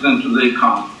aspect into the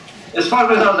account. As far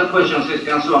as other questions is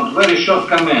concerned, very short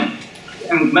comment,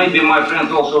 and maybe my friends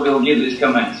also will give these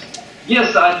comments.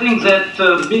 Yes, I think that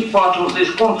a big part of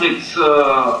these conflicts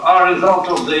are a result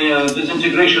of the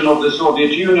disintegration of the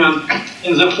Soviet Union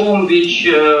in the form which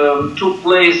took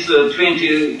place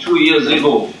 22 years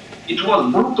ago. It was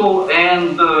brutal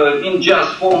and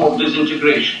unjust form of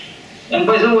disintegration. And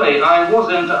by the way,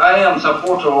 I am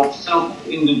supporter of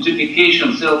self-identification,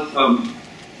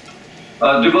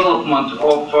 development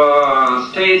of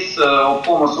states of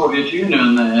former Soviet Union,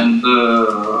 and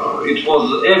it was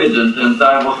evident, and I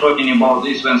was talking about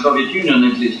this when Soviet Union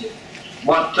existed.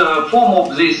 But form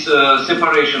of this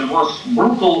separation was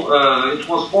brutal. It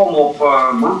was form of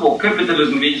brutal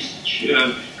capitalism, which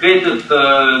created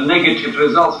negative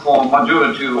results for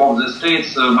majority of the states,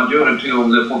 majority of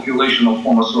the population of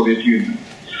former Soviet Union.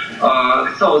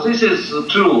 So this is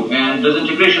true, and the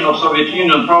disintegration of Soviet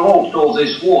Union provoked all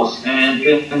these wars, and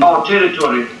in our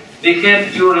territory we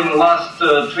had during last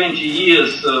 20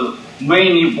 years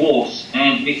many wars,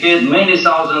 and we had many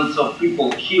thousands of people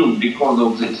killed because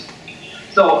of this.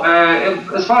 So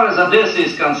as far as Odessa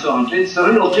is concerned, it's a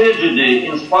real tragedy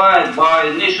inspired by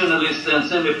nationalists and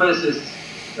semi-fascists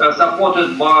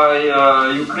supported by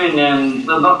Ukrainian,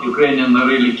 not Ukrainian,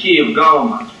 really Kiev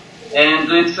government, and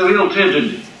it's a real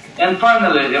tragedy. And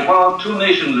finally, about two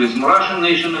nationalism, Russian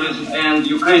nationalism and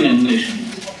Ukrainian nationalism.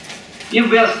 If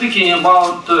we are speaking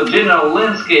about general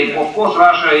landscape, of course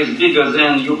Russia is bigger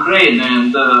than Ukraine,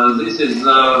 and this is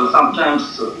sometimes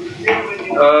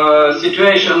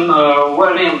situation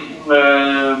very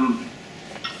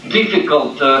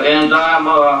difficult, and I'm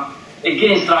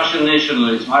against Russian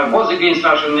nationalism. I was against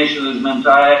Russian nationalism, and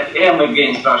I am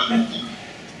against Russian nationalism.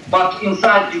 But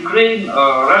inside Ukraine,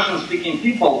 Russian-speaking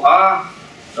people are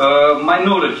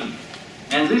minority,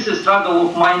 and this is struggle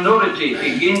of minority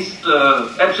against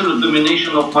absolute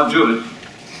domination of majority.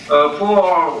 For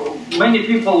many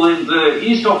people in the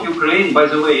east of Ukraine, by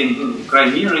the way, in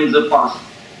Crimea in the past,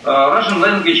 Russian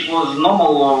language was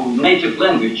normal or native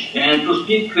language, and to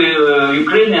speak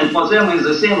Ukrainian for them is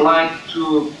the same like to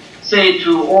say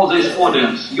to all this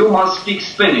audience, you must speak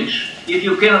Spanish. If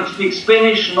you cannot speak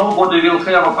Spanish, nobody will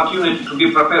have opportunity to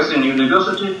be professor in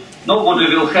university, nobody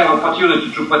will have opportunity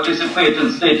to participate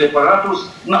in state apparatus,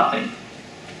 nothing.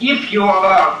 If you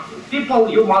are people,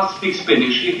 you must speak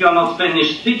Spanish. If you are not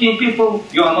Spanish-speaking people,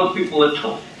 you are not people at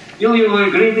all. Will you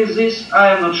agree with this?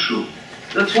 I am not sure.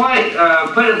 That's why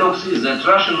paradox is that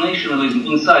Russian nationalism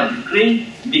inside Ukraine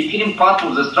became part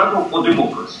of the struggle for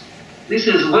democracy. This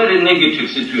is a very negative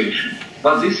situation,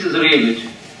 but this is reality.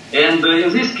 And in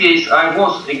this case, I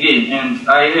was again, and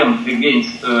I am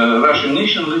against Russian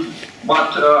nationalism,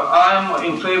 but I am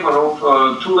in favor of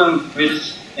two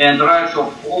languages and rights of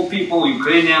all people,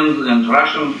 Ukrainians and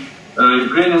Russian,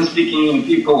 Ukrainian-speaking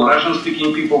people, Russian-speaking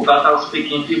people,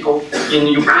 Tatar-speaking people in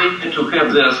Ukraine to have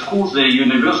their schools, their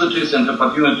universities, and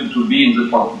opportunity to be in the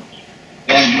parliament.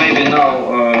 And maybe now,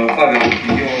 Pavel,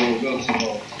 your words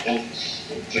about all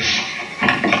this.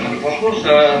 Вопрос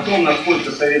о том,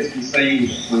 насколько Советский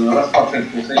Союз, распад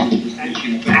Советского Союза без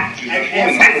причины.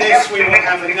 After this, we will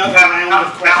have another round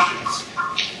of questions.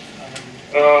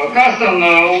 Karsten,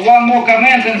 one more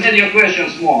comment and then your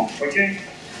questions more, okay?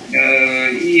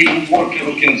 И уборки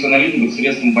русский национализм как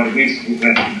средством борьбы с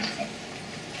украинским.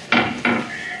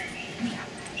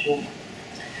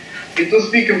 To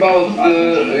speak about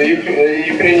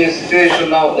Ukrainian situation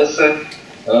now as a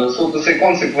so to say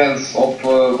consequence of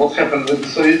what happened with the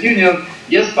Soviet Union,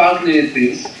 yes, partly it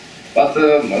is, but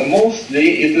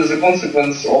mostly it is a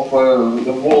consequence of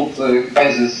the world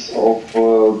crisis of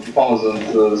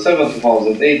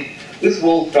 2007-2008. This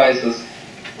world crisis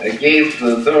gave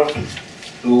birth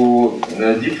to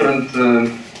different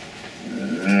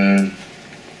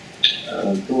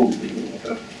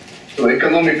to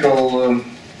economical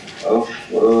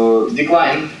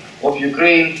decline of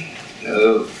Ukraine.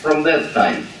 From that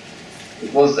time.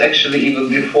 It was actually even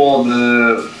before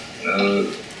the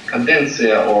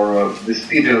cadencia or this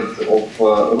period of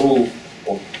rule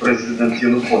of President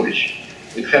Yanukovych.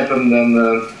 It happened then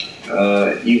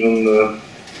even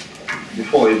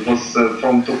before. It was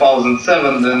from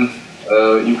 2007 then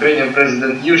Ukrainian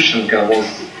President Yushchenko was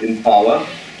in power,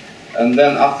 and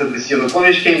then after this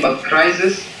Yanukovych came, but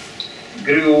crisis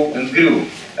grew and grew,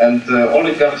 and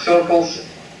oligarch circles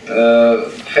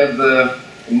had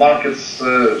markets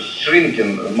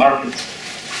shrinking, markets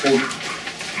would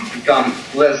become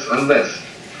less and less.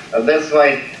 That's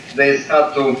why they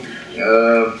start to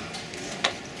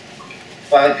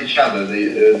fight each other.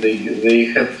 They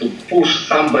have to push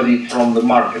somebody from the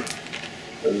market.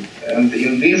 And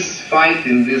in this fight,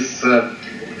 in this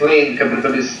plain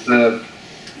capitalist,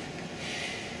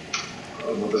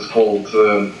 what is called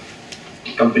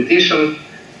competition,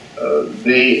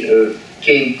 they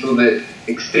came to the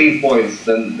extreme points.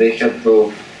 Then they had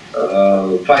to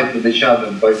fight with each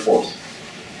other by force.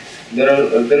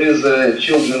 There is a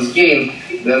children's game.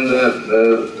 Then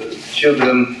the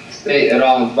children stay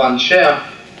around one chair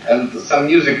and some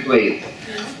music played.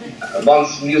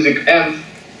 Once music ends,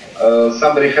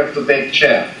 somebody have to take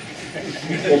chair.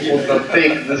 Who would not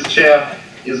take this chair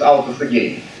is out of the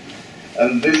game.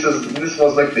 And this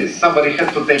was like this. Somebody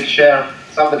had to take chair.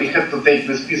 Somebody had to take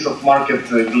this piece of market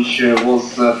which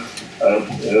was,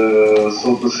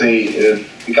 so to say,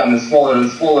 becoming smaller and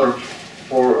smaller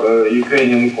for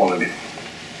Ukrainian economy.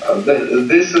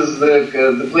 This is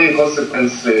the plain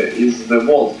consequence is the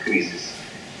world crisis.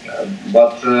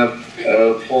 But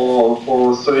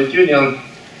for Soviet Union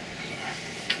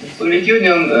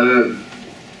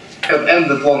have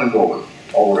ended long ago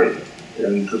already,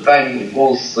 and the time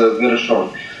goes very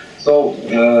short. So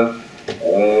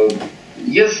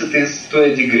yes, it is to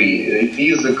a degree. It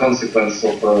is a consequence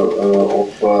of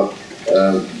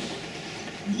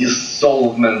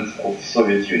dissolvement of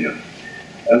Soviet Union.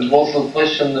 And also a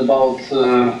question about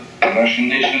Russian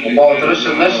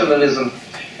nationalism.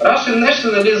 Russian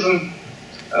nationalism,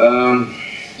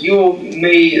 you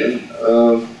may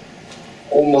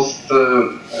almost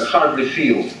hardly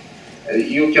feel.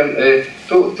 You can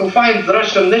to find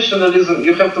Russian nationalism,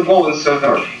 you have to go and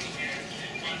search.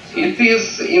 It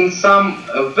is in some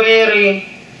very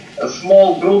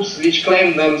small groups which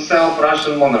claim themselves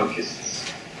Russian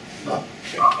monarchists.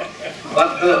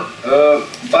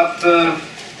 But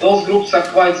those groups are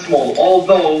quite small,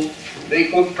 although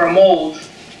they could promote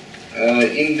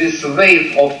in this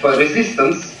wave of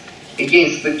resistance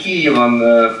against the Kievan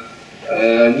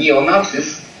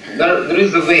neo-Nazis, there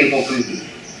is a wave of resistance.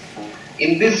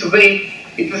 In this wave,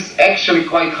 it is actually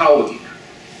quite chaotic.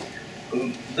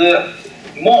 The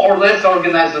more or less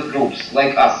organized groups,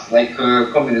 like us, like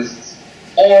communists,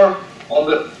 or on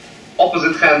the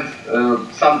opposite hand,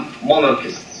 some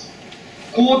monarchists,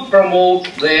 could promote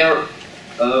their,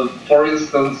 for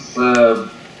instance,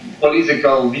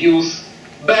 political views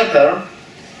better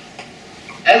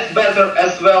as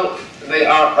well they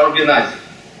are organized.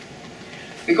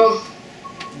 Because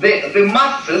the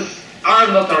masses are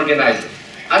not organized.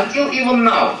 Until even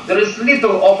now, there is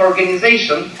little of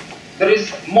organization, there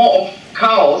is more of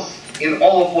chaos in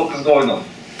all of what is going on.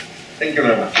 Thank you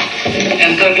very much.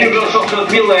 And a few words of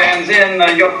Liudmila and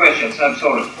then your questions. I'm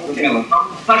sorry, Liudmila.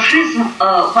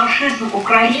 Фашизм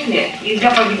Украины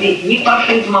нельзя победить ни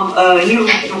фашизмом, ни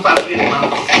русским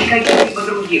фашизмом, ни каким-либо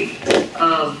другим.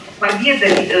 Победа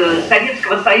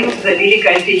Советского Союза в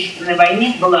Великой Отечественной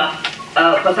войне была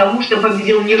потому, что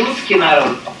победил не русский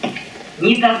народ,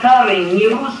 ни татары, ни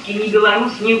русские, ни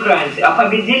белорусы, ни украинцы, а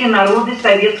победили народы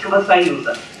Советского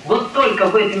Союза. Вот только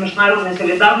в этой международной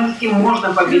солидарности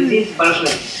можно победить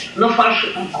фашизм. Но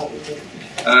фашизм...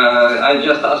 I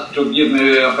just asked to give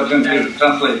me an opportunity to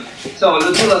translate. So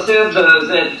Liudmila said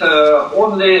that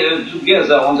only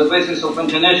together, on the basis of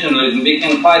internationalism, we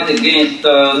can fight against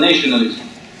nationalism,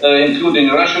 including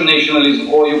Russian nationalism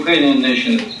or Ukrainian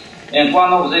nationalism. And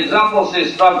one of the examples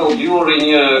is struggle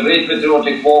during Great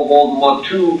Patriotic War, World War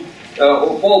II,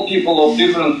 of all people of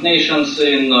different nations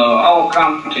in our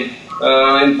country,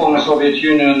 in former Soviet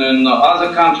Union and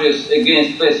other countries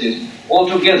against fascism.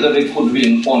 Altogether we could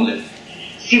win only.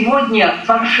 Сегодня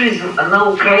фашизм на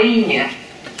Украине,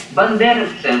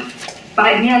 бандеровцы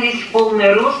поднялись в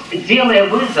полный рост, делая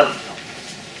вызов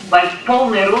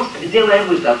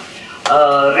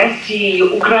России,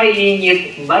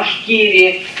 Украине,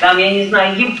 Башкирии, там, я не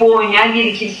знаю, Японии,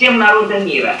 Америке, всем народам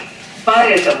мира.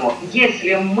 Поэтому,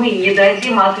 если мы не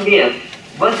дадим ответ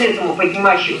вот этому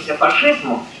поднимающемуся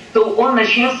фашизму, то он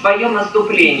начнет свое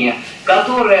наступление,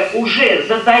 которое уже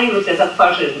затаилось, этот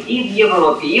фашизм, и в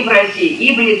Европе, и в России,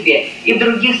 и в Литве, и в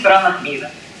других странах мира.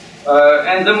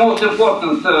 And the most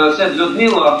important, said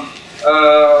Liudmila,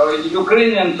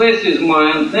 Ukrainian fascism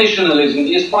and nationalism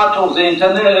is part of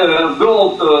the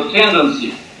world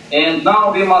tendency. And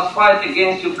now we must fight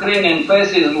against Ukrainian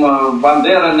fascism,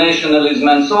 Bandera nationalism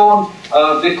and so on,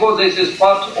 because this is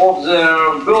part of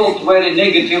the world very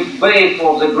negative wave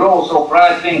of the growth of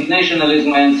right-wing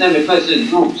nationalism and semi-fascist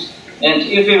groups. And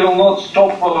if we will not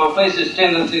stop fascist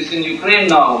tendencies in Ukraine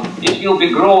now, it will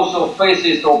be growth of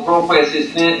fascist or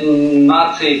pro-fascist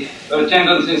Nazi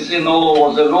tendencies in all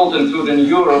over the world, including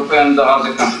Europe and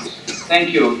other countries.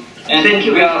 Thank you. And Thank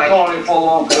you we are very sorry for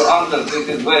long answers. This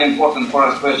is very important for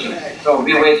us questions. So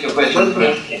we wait your questions. I'm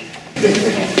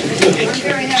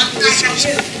very happy with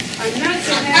you. I'm not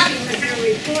so happy with your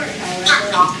report,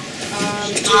 however.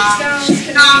 It sounds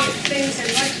to me things are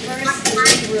much worse than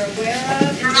we were aware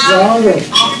of.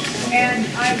 And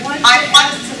I want to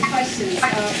ask some questions.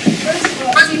 First of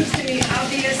all, it seems to me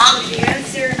obvious that the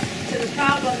answer to the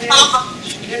problem is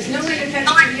there's no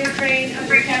independence in Ukraine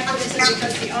under capitalism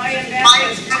because the IMF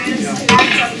has plans to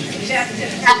become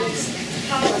objective to its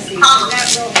policy.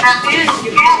 So that will end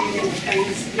Ukrainian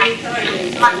independence.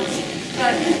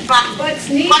 But what's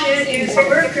needed is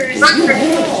workers'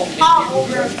 control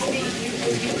over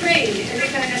Ukraine,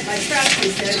 independent, like Trotsky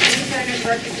said, independent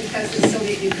workers and peasants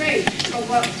Soviet Ukraine.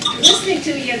 But listening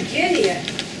to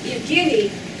Yevgeny,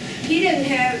 he didn't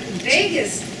have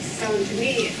vaguest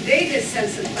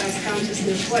sense of class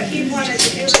consciousness. What he wanted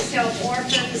to do was help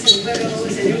orphans and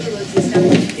widows and invalids and stuff.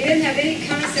 He didn't have any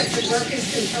concept of workers'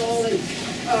 control and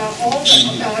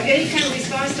any kind of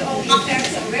response to all the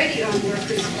attacks already on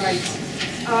workers' rights.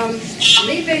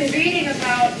 We've been reading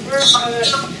about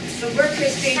the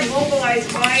workers being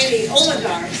mobilized by the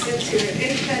oligarchs into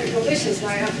independent militias,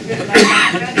 like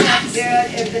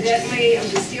evidently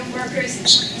of the steel workers.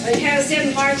 It has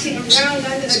them marching around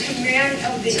under the command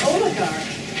of the oligarch.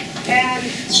 And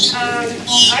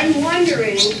I'm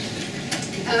wondering,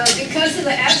 because of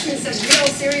the absence of real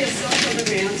serious social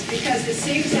demands, because it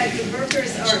seems like the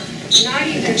workers are not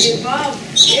even involved,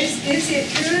 is it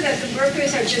true that the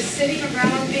workers are just sitting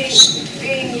around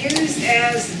being used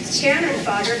as cannon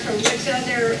fodder from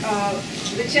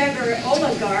whichever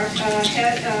oligarch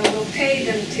will pay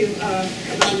them to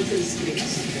come out into the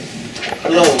streets?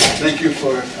 Hello, thank you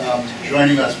for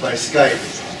joining us by Skype.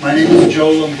 My name is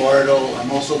Joe Lombardo.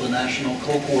 I'm also the national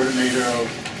co-coordinator of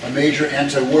a major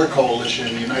anti-war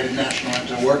coalition, United National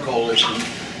Anti-War Coalition,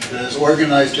 that has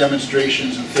organized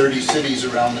demonstrations in 30 cities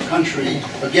around the country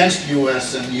against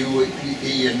U.S. and UE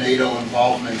and NATO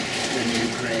involvement in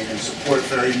Ukraine, and support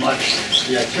very much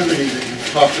the activity that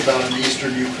you've talked about in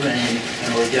eastern Ukraine,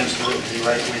 and we're against the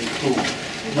right-wing coup.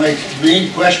 My main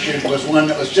question was one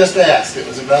that was just asked. It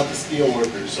was about the steel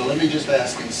workers. So let me just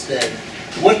ask instead,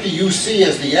 what do you see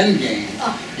as the end game?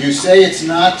 You say it's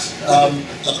not a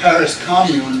Paris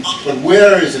Commune, but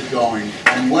where is it going?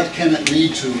 And what can it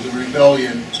lead to, the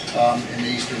rebellion in the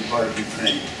eastern part of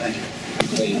Ukraine? Thank you.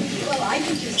 Well, I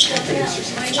can just start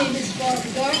out. My name is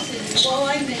Borotba Speaker. All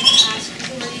I meant to ask was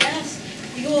already asked.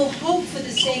 We all hope for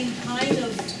the same kind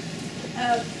of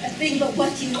thing, but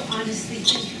what do you honestly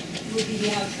think would be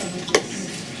the outcome of this?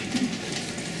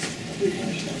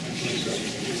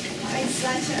 Hi,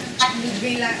 Sasha.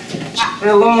 Liudmila.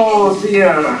 Hello,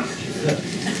 dear.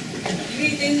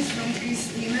 Greetings from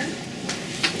Christina.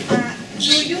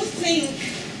 Do you think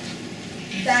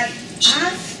that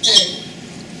after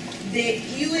the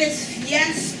U.S.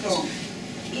 fiasco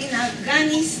in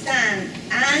Afghanistan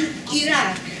and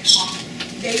Iraq,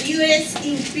 the U.S.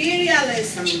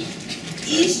 imperialism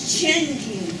is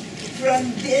changing from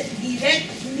the direct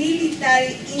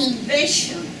military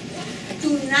invasion to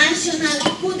national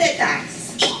coup d'etats?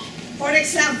 For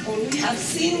example, we have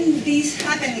seen this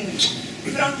happening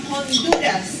from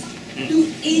Honduras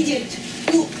to Egypt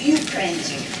to Ukraine.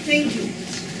 Thank you.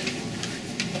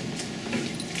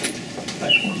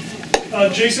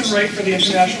 Jason Wright for the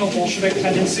International Bolshevik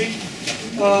Tendency.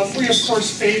 We, of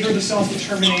course, favor the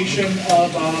self-determination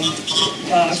of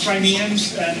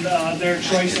Crimeans and their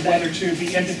choice of whether to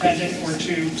be independent or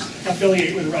to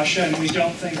affiliate with Russia, and we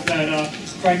don't think that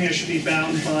Crimea should be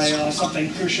bound by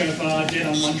something Khrushchev did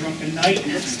on one drunken night.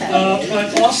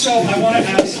 But also, I want to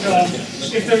ask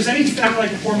if there's anything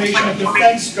like a formation of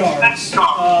defense guards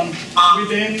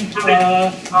within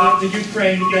the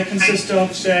Ukraine that consist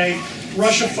of, say,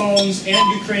 Russophones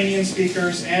and Ukrainian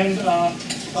speakers and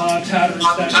tatters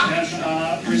that can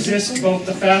resist both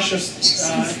the fascist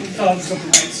thugs of the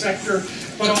right sector,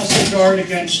 but also guard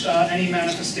against any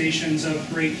manifestations of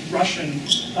great Russian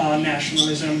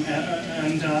nationalism,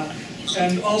 and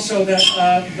also that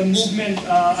the movement,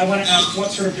 I want to ask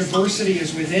what sort of diversity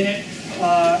is within it,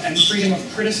 and freedom of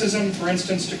criticism, for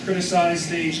instance, to criticize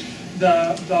the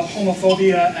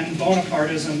homophobia and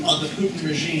Bonapartism of the Putin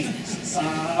regime.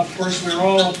 Of course, we're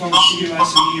all opposed to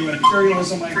U.S. and EU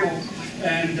imperialism, I hope,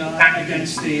 and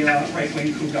against the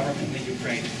right-wing coup government in the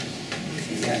Ukraine.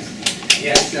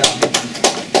 Yes.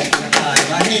 Hi,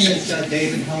 my name is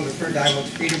David Hungerford. I work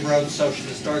Freedom Road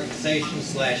Socialist Organization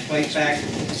 /Fight Back.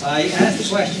 I asked a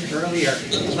question earlier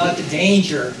about the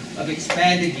danger of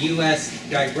expanded U.S.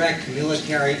 direct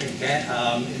military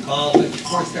involvement. Of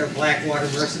course, there are Blackwater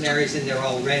mercenaries in there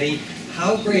already.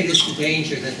 How great is the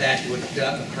danger that that would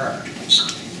occur?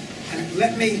 And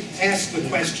let me ask the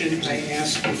question I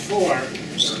asked before,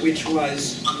 which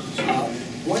was,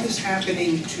 what is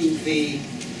happening to the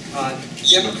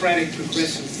democratic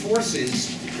progressive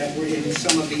forces that were in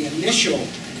some of the initial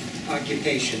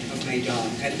occupation of Maidan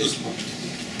at this point?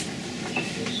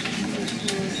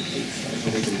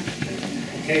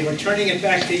 Okay, we're turning it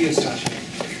back to you, Sasha.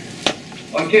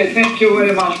 Okay, thank you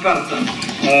very much, Karsten.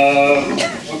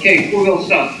 Okay, who will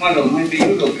start? Pavel, maybe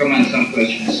you will comment some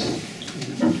questions.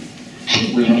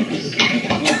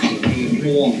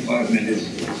 Long 5 minutes.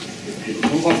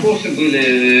 Ну, вопросы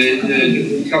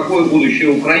были, какое будущее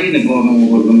Украины, главным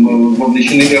образом,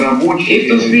 вовлечены ли рабочие? If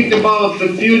to speak about the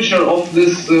future of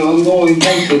this ongoing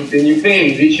conflict in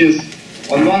Ukraine, which is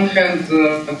on one hand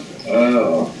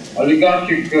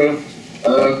oligarchic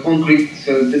conflict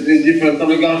between different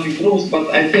oligarchic groups,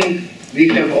 but I think we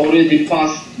have already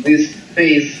passed this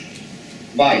phase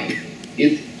by.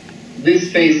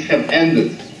 This phase have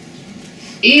ended.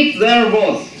 If there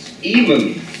was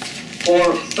even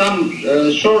for some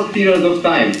short period of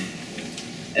time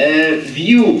a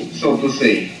view, so to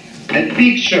say, a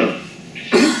picture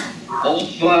of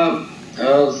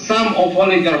some of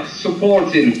oligarchs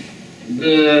supporting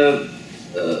the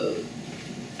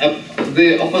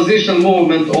opposition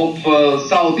movement of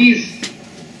Southeast,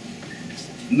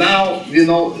 now we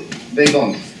know they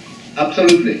don't.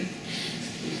 Absolutely.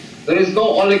 There is no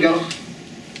oligarch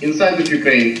inside of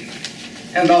Ukraine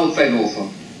and outside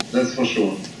also, that's for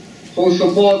sure, who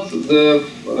support the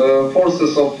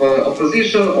forces of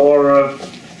opposition or,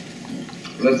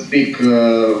 let's speak,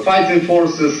 fighting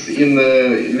forces in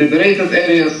liberated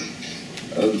areas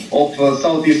of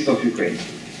southeast of Ukraine.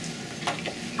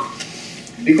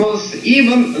 Because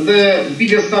even the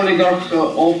biggest oligarch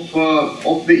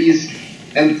of the East,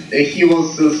 and he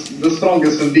was the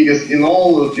strongest and biggest in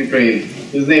all of Ukraine,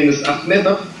 his name is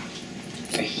Akhmetov,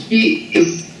 he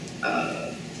is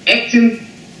acting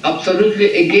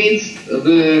absolutely against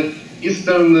the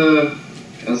eastern,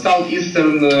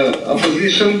 southeastern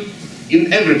opposition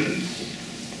in everything.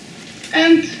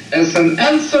 And as an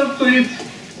answer to it,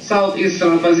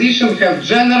 southeastern opposition have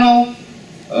general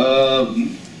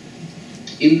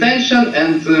intention,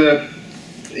 and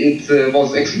it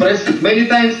was expressed many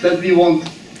times that we want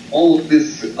all of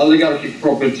this oligarchic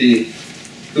property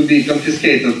to be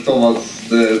confiscated towards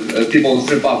the People's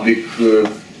Republic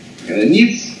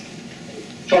needs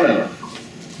forever.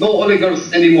 No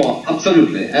oligarchs anymore,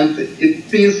 absolutely. And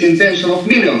it is intention of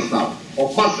millions now,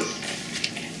 of masses.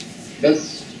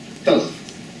 That's first.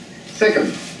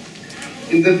 Second,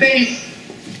 in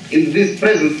this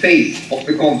present phase of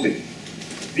the conflict,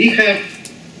 we have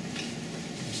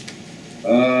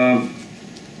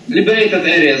liberated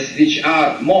areas which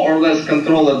are more or less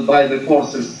controlled by the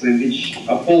forces which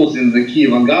opposing the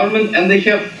Kievan government, and we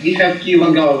have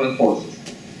Kievan government forces.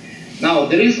 Now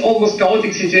there is almost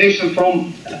chaotic situation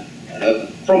from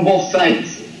both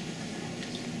sides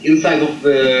inside of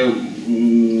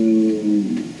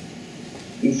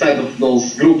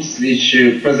those groups which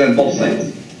present both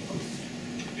sides.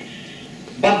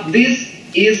 But this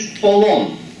is for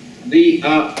long. We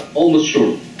are almost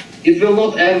sure. It will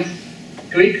not end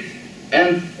quick,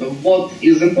 and what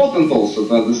is important also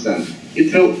to understand,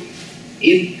 it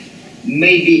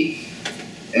may be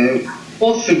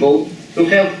possible to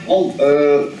have all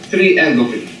three ends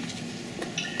of it.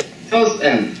 First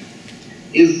end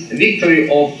is victory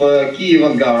of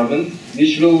Kievan government,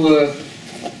 which will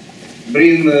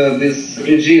bring this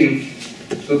regime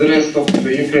to the rest of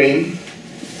Ukraine.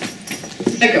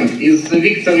 Second is the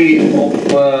victory of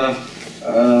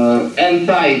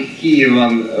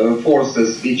anti-Kievan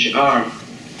forces, which are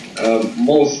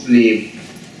mostly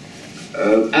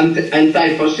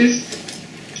anti-fascist,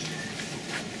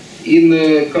 in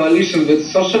coalition with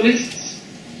socialists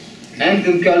and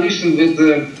in coalition with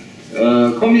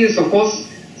communists. Of course,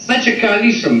 such a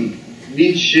coalition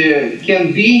which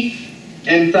can be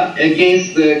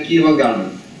against the Kievan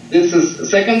government. This is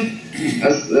second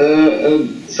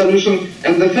solution.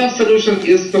 And the third solution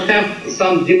is to have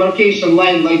some demarcation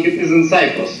line like it is in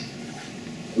Cyprus.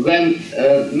 Then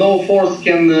no force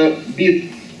can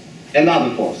beat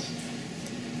another force.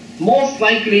 Most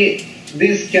likely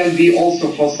this can be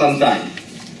also for some time.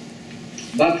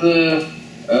 But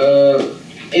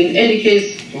in any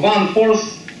case, one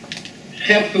force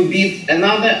have to beat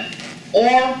another,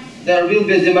 or there will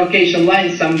be a demarcation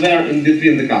line somewhere in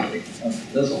between the country.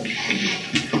 That's all.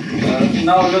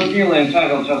 Now Liudmila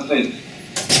entitled just said.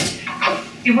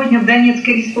 Сегодня в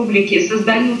Донецкой республике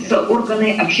создаются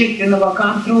органы общественного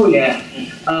контроля.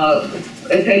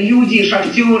 Это люди,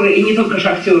 шахтеры, и не только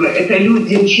шахтеры, это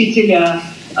люди, учителя,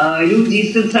 люди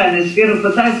из социальной сферы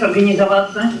пытаются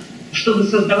организоваться, чтобы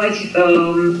создавать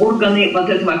органы вот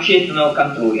этого общественного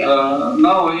контроля.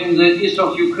 Now in the east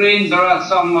of Ukraine there are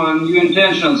some new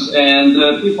intentions,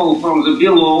 and people from the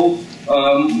below,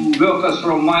 workers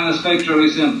from miners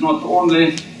factories and not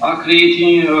only, are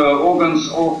creating organs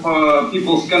of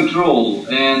people's control,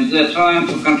 and they're trying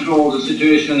to control the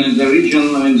situation in the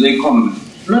region and the economy.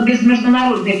 Но без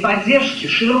международной поддержки,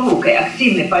 широкой,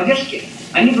 активной поддержки,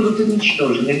 они будут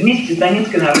уничтожены вместе с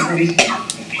Донецкой Народной Республикой.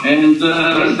 And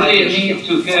they need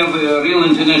to have real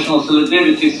international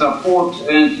solidarity, support,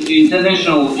 and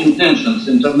international intentions,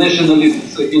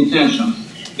 internationalist intentions.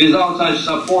 Without such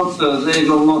support, they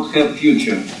will not have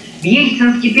future. В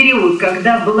ельцинский период,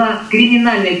 когда была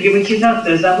криминальная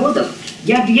приватизация заводов,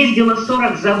 я объездила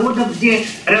 40 заводов, где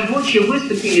рабочие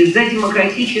выступили за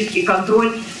демократический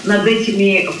контроль над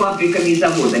этими фабриками и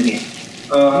заводами.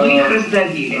 Но их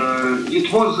раздавили.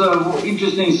 It was an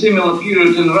interesting similar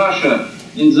period in Russia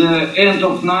in the end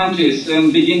of 90s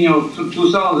and beginning of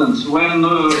 2000s, when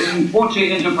in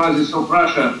 40 enterprises of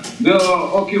Russia there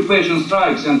were occupation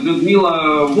strikes, and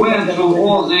Liudmila went to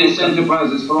all these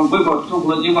enterprises from Vybor to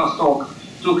Vladivostok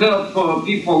to help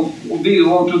people be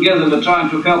all together, trying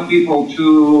to help people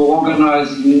to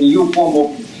organize a new form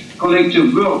of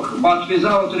collective work. But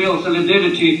without real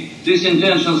solidarity, these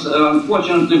intentions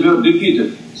unfortunately were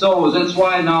defeated. So that's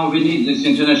why now we need this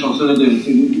international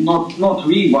solidarity. Not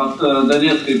we, but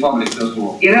Donetsk Republic as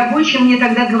well. И рабочие мне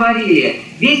тогда говорили,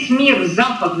 весь мир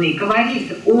западный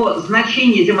говорит о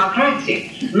значении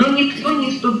демократии, но никто не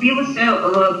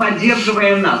вступился,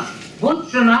 поддерживая нас. Вот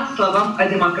цена словам о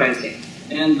демократии.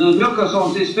 And the workers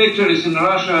of these factories in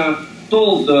Russia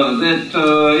told that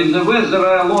in the West there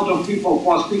are a lot of people who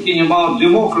are speaking about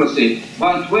democracy,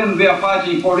 but when we are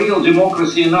fighting for real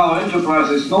democracy in our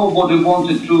enterprises, nobody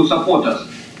wanted to support us.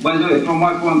 By the way, from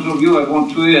my point of view, I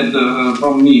want to add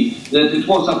from me that it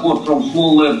was support from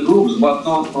small left groups, but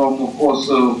not from, of course,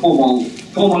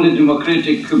 formally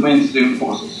democratic mainstream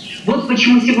forces. Вот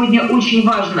почему сегодня очень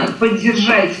важно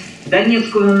поддержать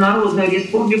Донецкую Народную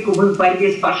Республику в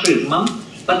борьбе с фашизмом,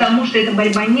 потому что это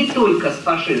борьба не только с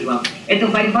фашизмом, это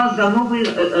борьба за новые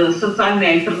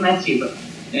социальные альтернативы.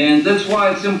 And that's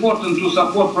why it's important to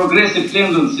support progressive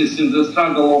tendencies in the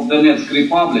struggle of Donetsk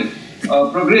Republic.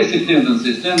 Progressive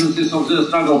tendencies of the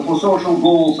struggle for social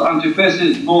goals,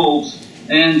 anti-fascist goals,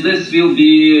 and this will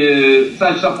be,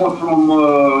 such support from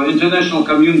international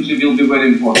community will be very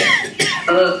important.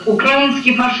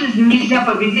 Украинский фашизм нельзя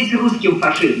победить русским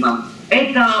фашизмом.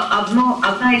 Это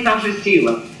одна и та же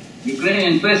сила.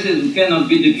 Ukrainian fascism cannot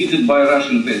be defeated by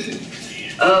Russian fascism.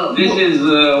 This is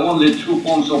only two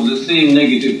forms of the same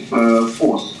negative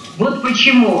force. Вот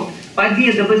почему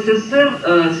победа в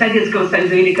СССР, Советского Союза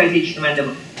в Великой Отечественной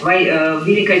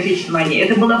войне,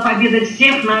 это была победа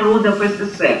всех народов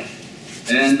СССР.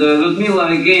 And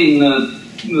Liudmila again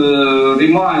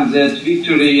reminds that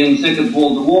victory in Second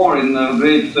World War, in the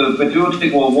Great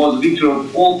Patriotic War, was victory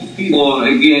of all people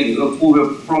again who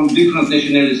were from different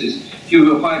nationalities, who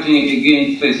were fighting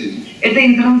against fascism. Эта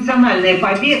интернациональная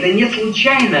победа не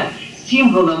случайно.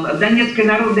 Символом Донецкой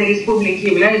Народной Республики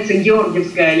является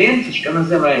георгиевская ленточка,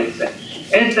 называется.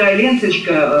 Эта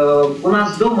ленточка у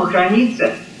нас дома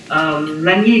хранится.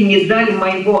 На ней медаль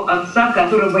моего отца,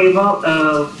 который воевал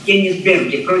в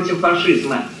Кенигсберге против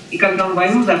фашизма. И когда он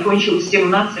войну закончил в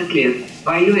 17 лет,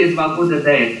 воюя 2 года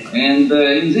до этого. And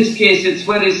in this case it's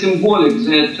very symbolic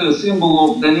that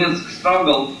symbol of Donetsk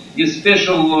struggle is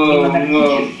special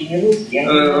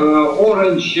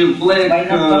orange black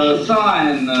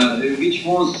sign, which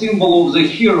was symbol of the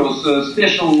heroes,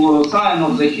 special sign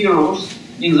of the heroes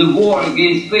in the war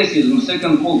against fascism,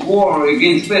 Second World War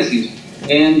against fascism.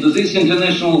 And this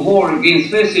international war against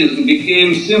fascism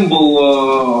became symbol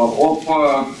of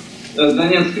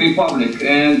Donetsk Republic.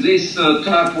 And this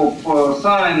type of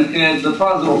sign had the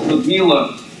father of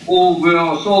Liudmila, who were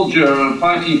a soldier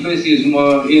fighting fascism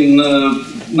in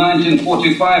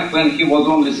 1945, when he was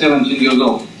only 17 years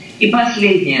old. И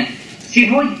последнее.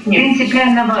 Сегодня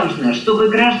принципиально важно, чтобы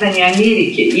граждане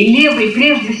Америки, и левые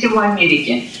прежде всего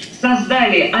Америки,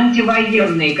 создали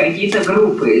антивоенные какие-то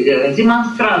группы,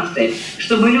 демонстрации,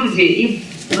 чтобы люди и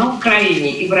в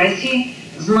Украине, и в России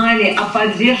знали о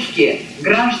поддержке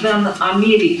граждан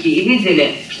Америки и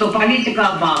видели, что политика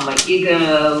Обамы и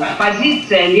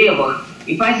позиция левых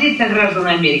И позиция граждан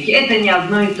Америки — это не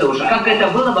одно и то же, как это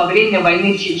было во время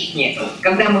войны в Чечне,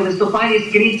 когда мы выступали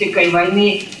с критикой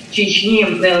войны в Чечне,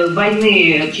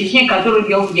 которую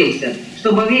вел Ельцин,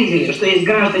 чтобы видели, что есть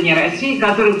граждане России,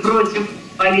 которые против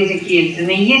политики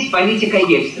Ельцина, и есть политика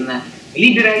Ельцина.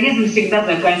 Либерализм всегда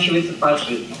заканчивается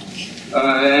фашизмом.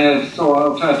 So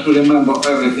I'll try to remember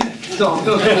everything. So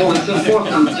first of all, it's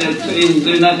important that in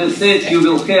the United States you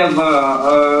will have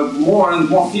more and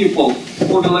more people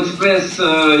who will express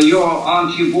your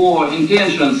anti-war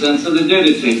intentions and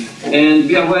solidarity. And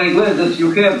we are very glad that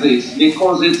you have this,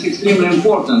 because it's extremely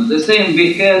important. The same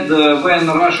we had when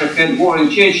Russia had war in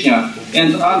Chechnya,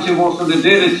 and anti-war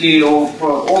solidarity of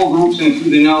all groups,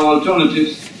 including our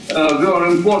alternatives, were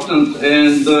important,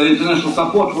 and international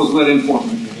support was very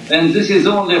important. And this is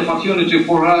the only opportunity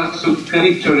for us to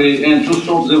victory and to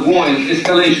stop the war and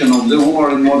escalation of the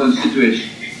war in modern situation.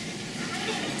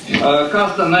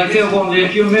 Karsten, I have only a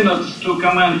few minutes to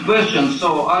comment questions,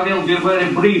 so I will be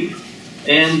very brief.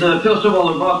 And first of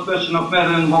all, about question of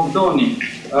Marilyn Bogdoni.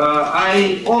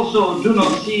 I also do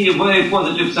not see very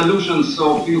positive solutions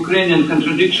of Ukrainian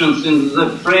contradictions in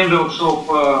the frameworks of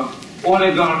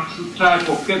oligarch type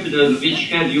of capitalism which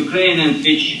had Ukraine and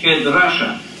which had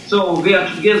Russia. So we are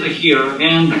together here,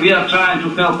 and we are trying to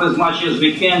help as much as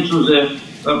we can to the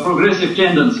progressive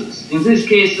tendencies. In this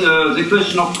case, the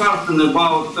question of Karsten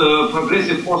about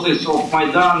progressive forces of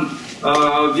Maidan,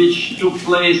 which took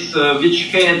place,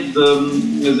 which had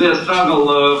their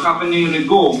struggle half a year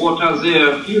ago, what are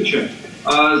their future?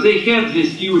 They have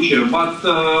this future, but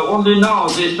only now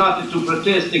they started to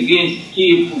protest against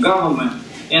Kiev government.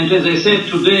 And as I said,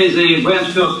 today they went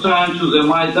first time to the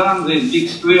Maidan, this big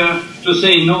square, to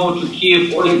say no to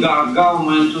Kiev oligarch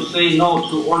government, to say no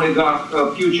to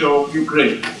oligarch future of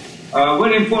Ukraine.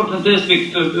 Very important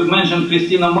aspect mentioned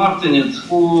Christina Martinez,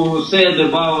 who said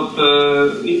about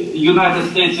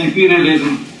United States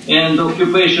imperialism and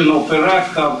occupation of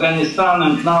Iraq, Afghanistan,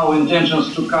 and now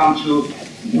intentions to come to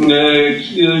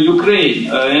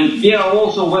Ukraine. And we are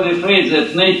also very afraid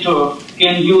that NATO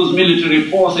can use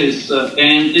military forces,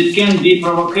 and it can be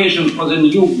provocation for the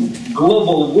new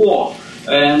global war.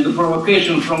 And the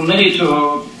provocation from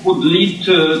NATO could lead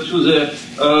to the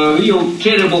real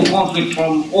terrible conflict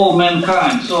from all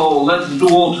mankind. So let's do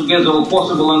all together all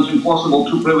possible and impossible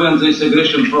to prevent this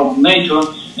aggression from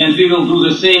NATO, and we will do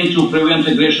the same to prevent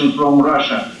aggression from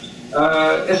Russia.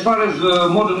 As far as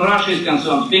modern Russia is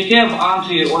concerned, we have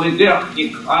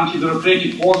anti-oligarchic,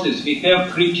 anti-bureaucratic forces, we have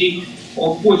critique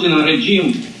of Putin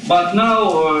regime, but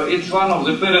now it's one of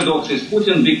the paradoxes.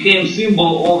 Putin became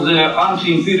symbol of the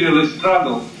anti-imperialist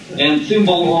struggle and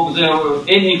symbol of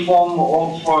any form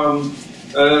of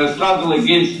struggle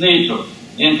against NATO.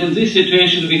 And in this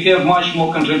situation we have much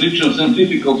more contradictions and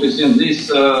difficulties in this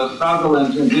struggle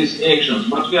and in these actions,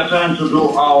 but we are trying to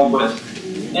do our best.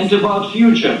 And about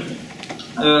future,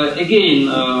 again,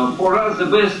 for us the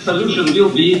best solution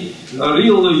will be a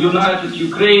real united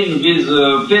Ukraine with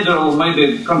federal,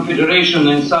 maybe confederation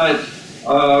inside,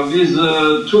 with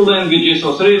 2 languages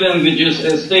or 3 languages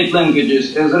as state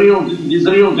languages, with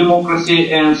real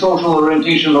democracy and social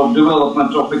orientation of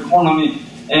development of economy,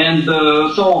 and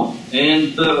so on.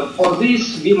 And for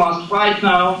this we must fight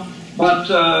now, but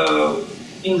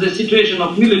in the situation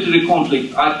of military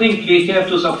conflict, I think we have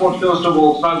to support first of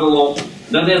all struggle of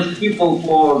Donetsk people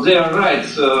for their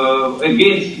rights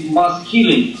against mass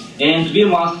killing, and we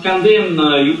must condemn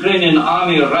Ukrainian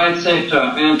army, right sector,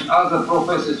 and other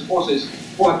pro-fascist forces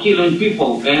for killing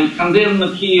people, and condemn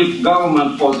the Kiev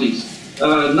government for this.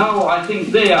 Now I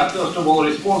think they are first of all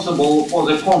responsible for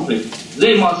the conflict.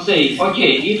 They must say,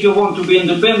 okay, if you want to be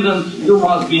independent, you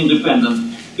must be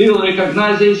independent. We will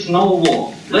recognize this, no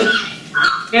war. Let's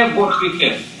have what we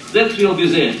have. That will be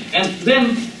there. And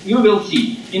then you will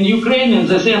see. In Ukraine, in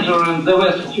the center and the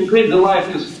west of Ukraine, the life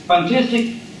is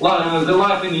fantastic. The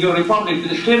life in your republic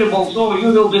is terrible, so you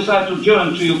will decide to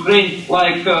join to Ukraine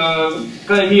like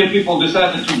Crimea people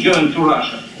decided to join to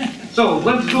Russia. So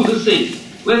let's do the same.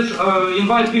 Let's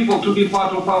invite people to be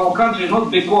part of our country,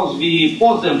 not because we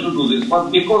force them to do this,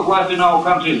 but because life in our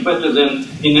country is better than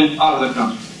in other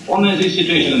countries. Only in this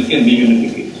situation it can be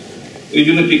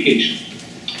unification.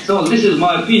 So this is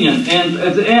my opinion, and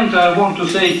at the end I want to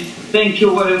say thank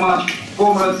you very much,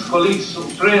 comrades, colleagues,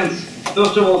 friends.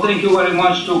 First of all, thank you very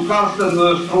much to Karsten,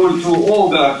 Struhl, to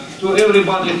Olga, to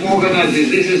everybody who organized this.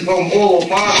 This is from all of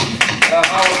us,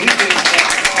 our leaders,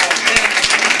 our friends.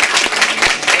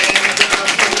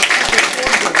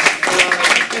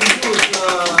 And you can use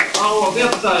our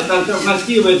website,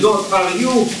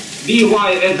 alternative.ru, BY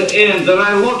at the end. There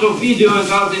are a lot of video and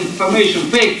other information,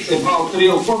 facts about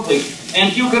real conflict.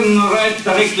 and you can write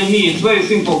directly me. It's very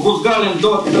simple.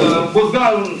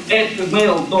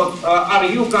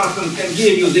 Buzgalin@mail.ru. Karsten can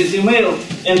give you this email,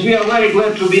 and we are very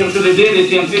glad to be in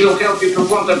solidarity, and we will help you to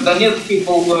contact Donetsk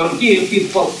people, Kiev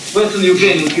people, Western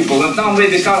Ukrainian people. And now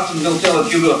maybe Karsten will tell a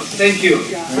few words. Thank you.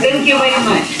 Thank you very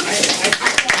much.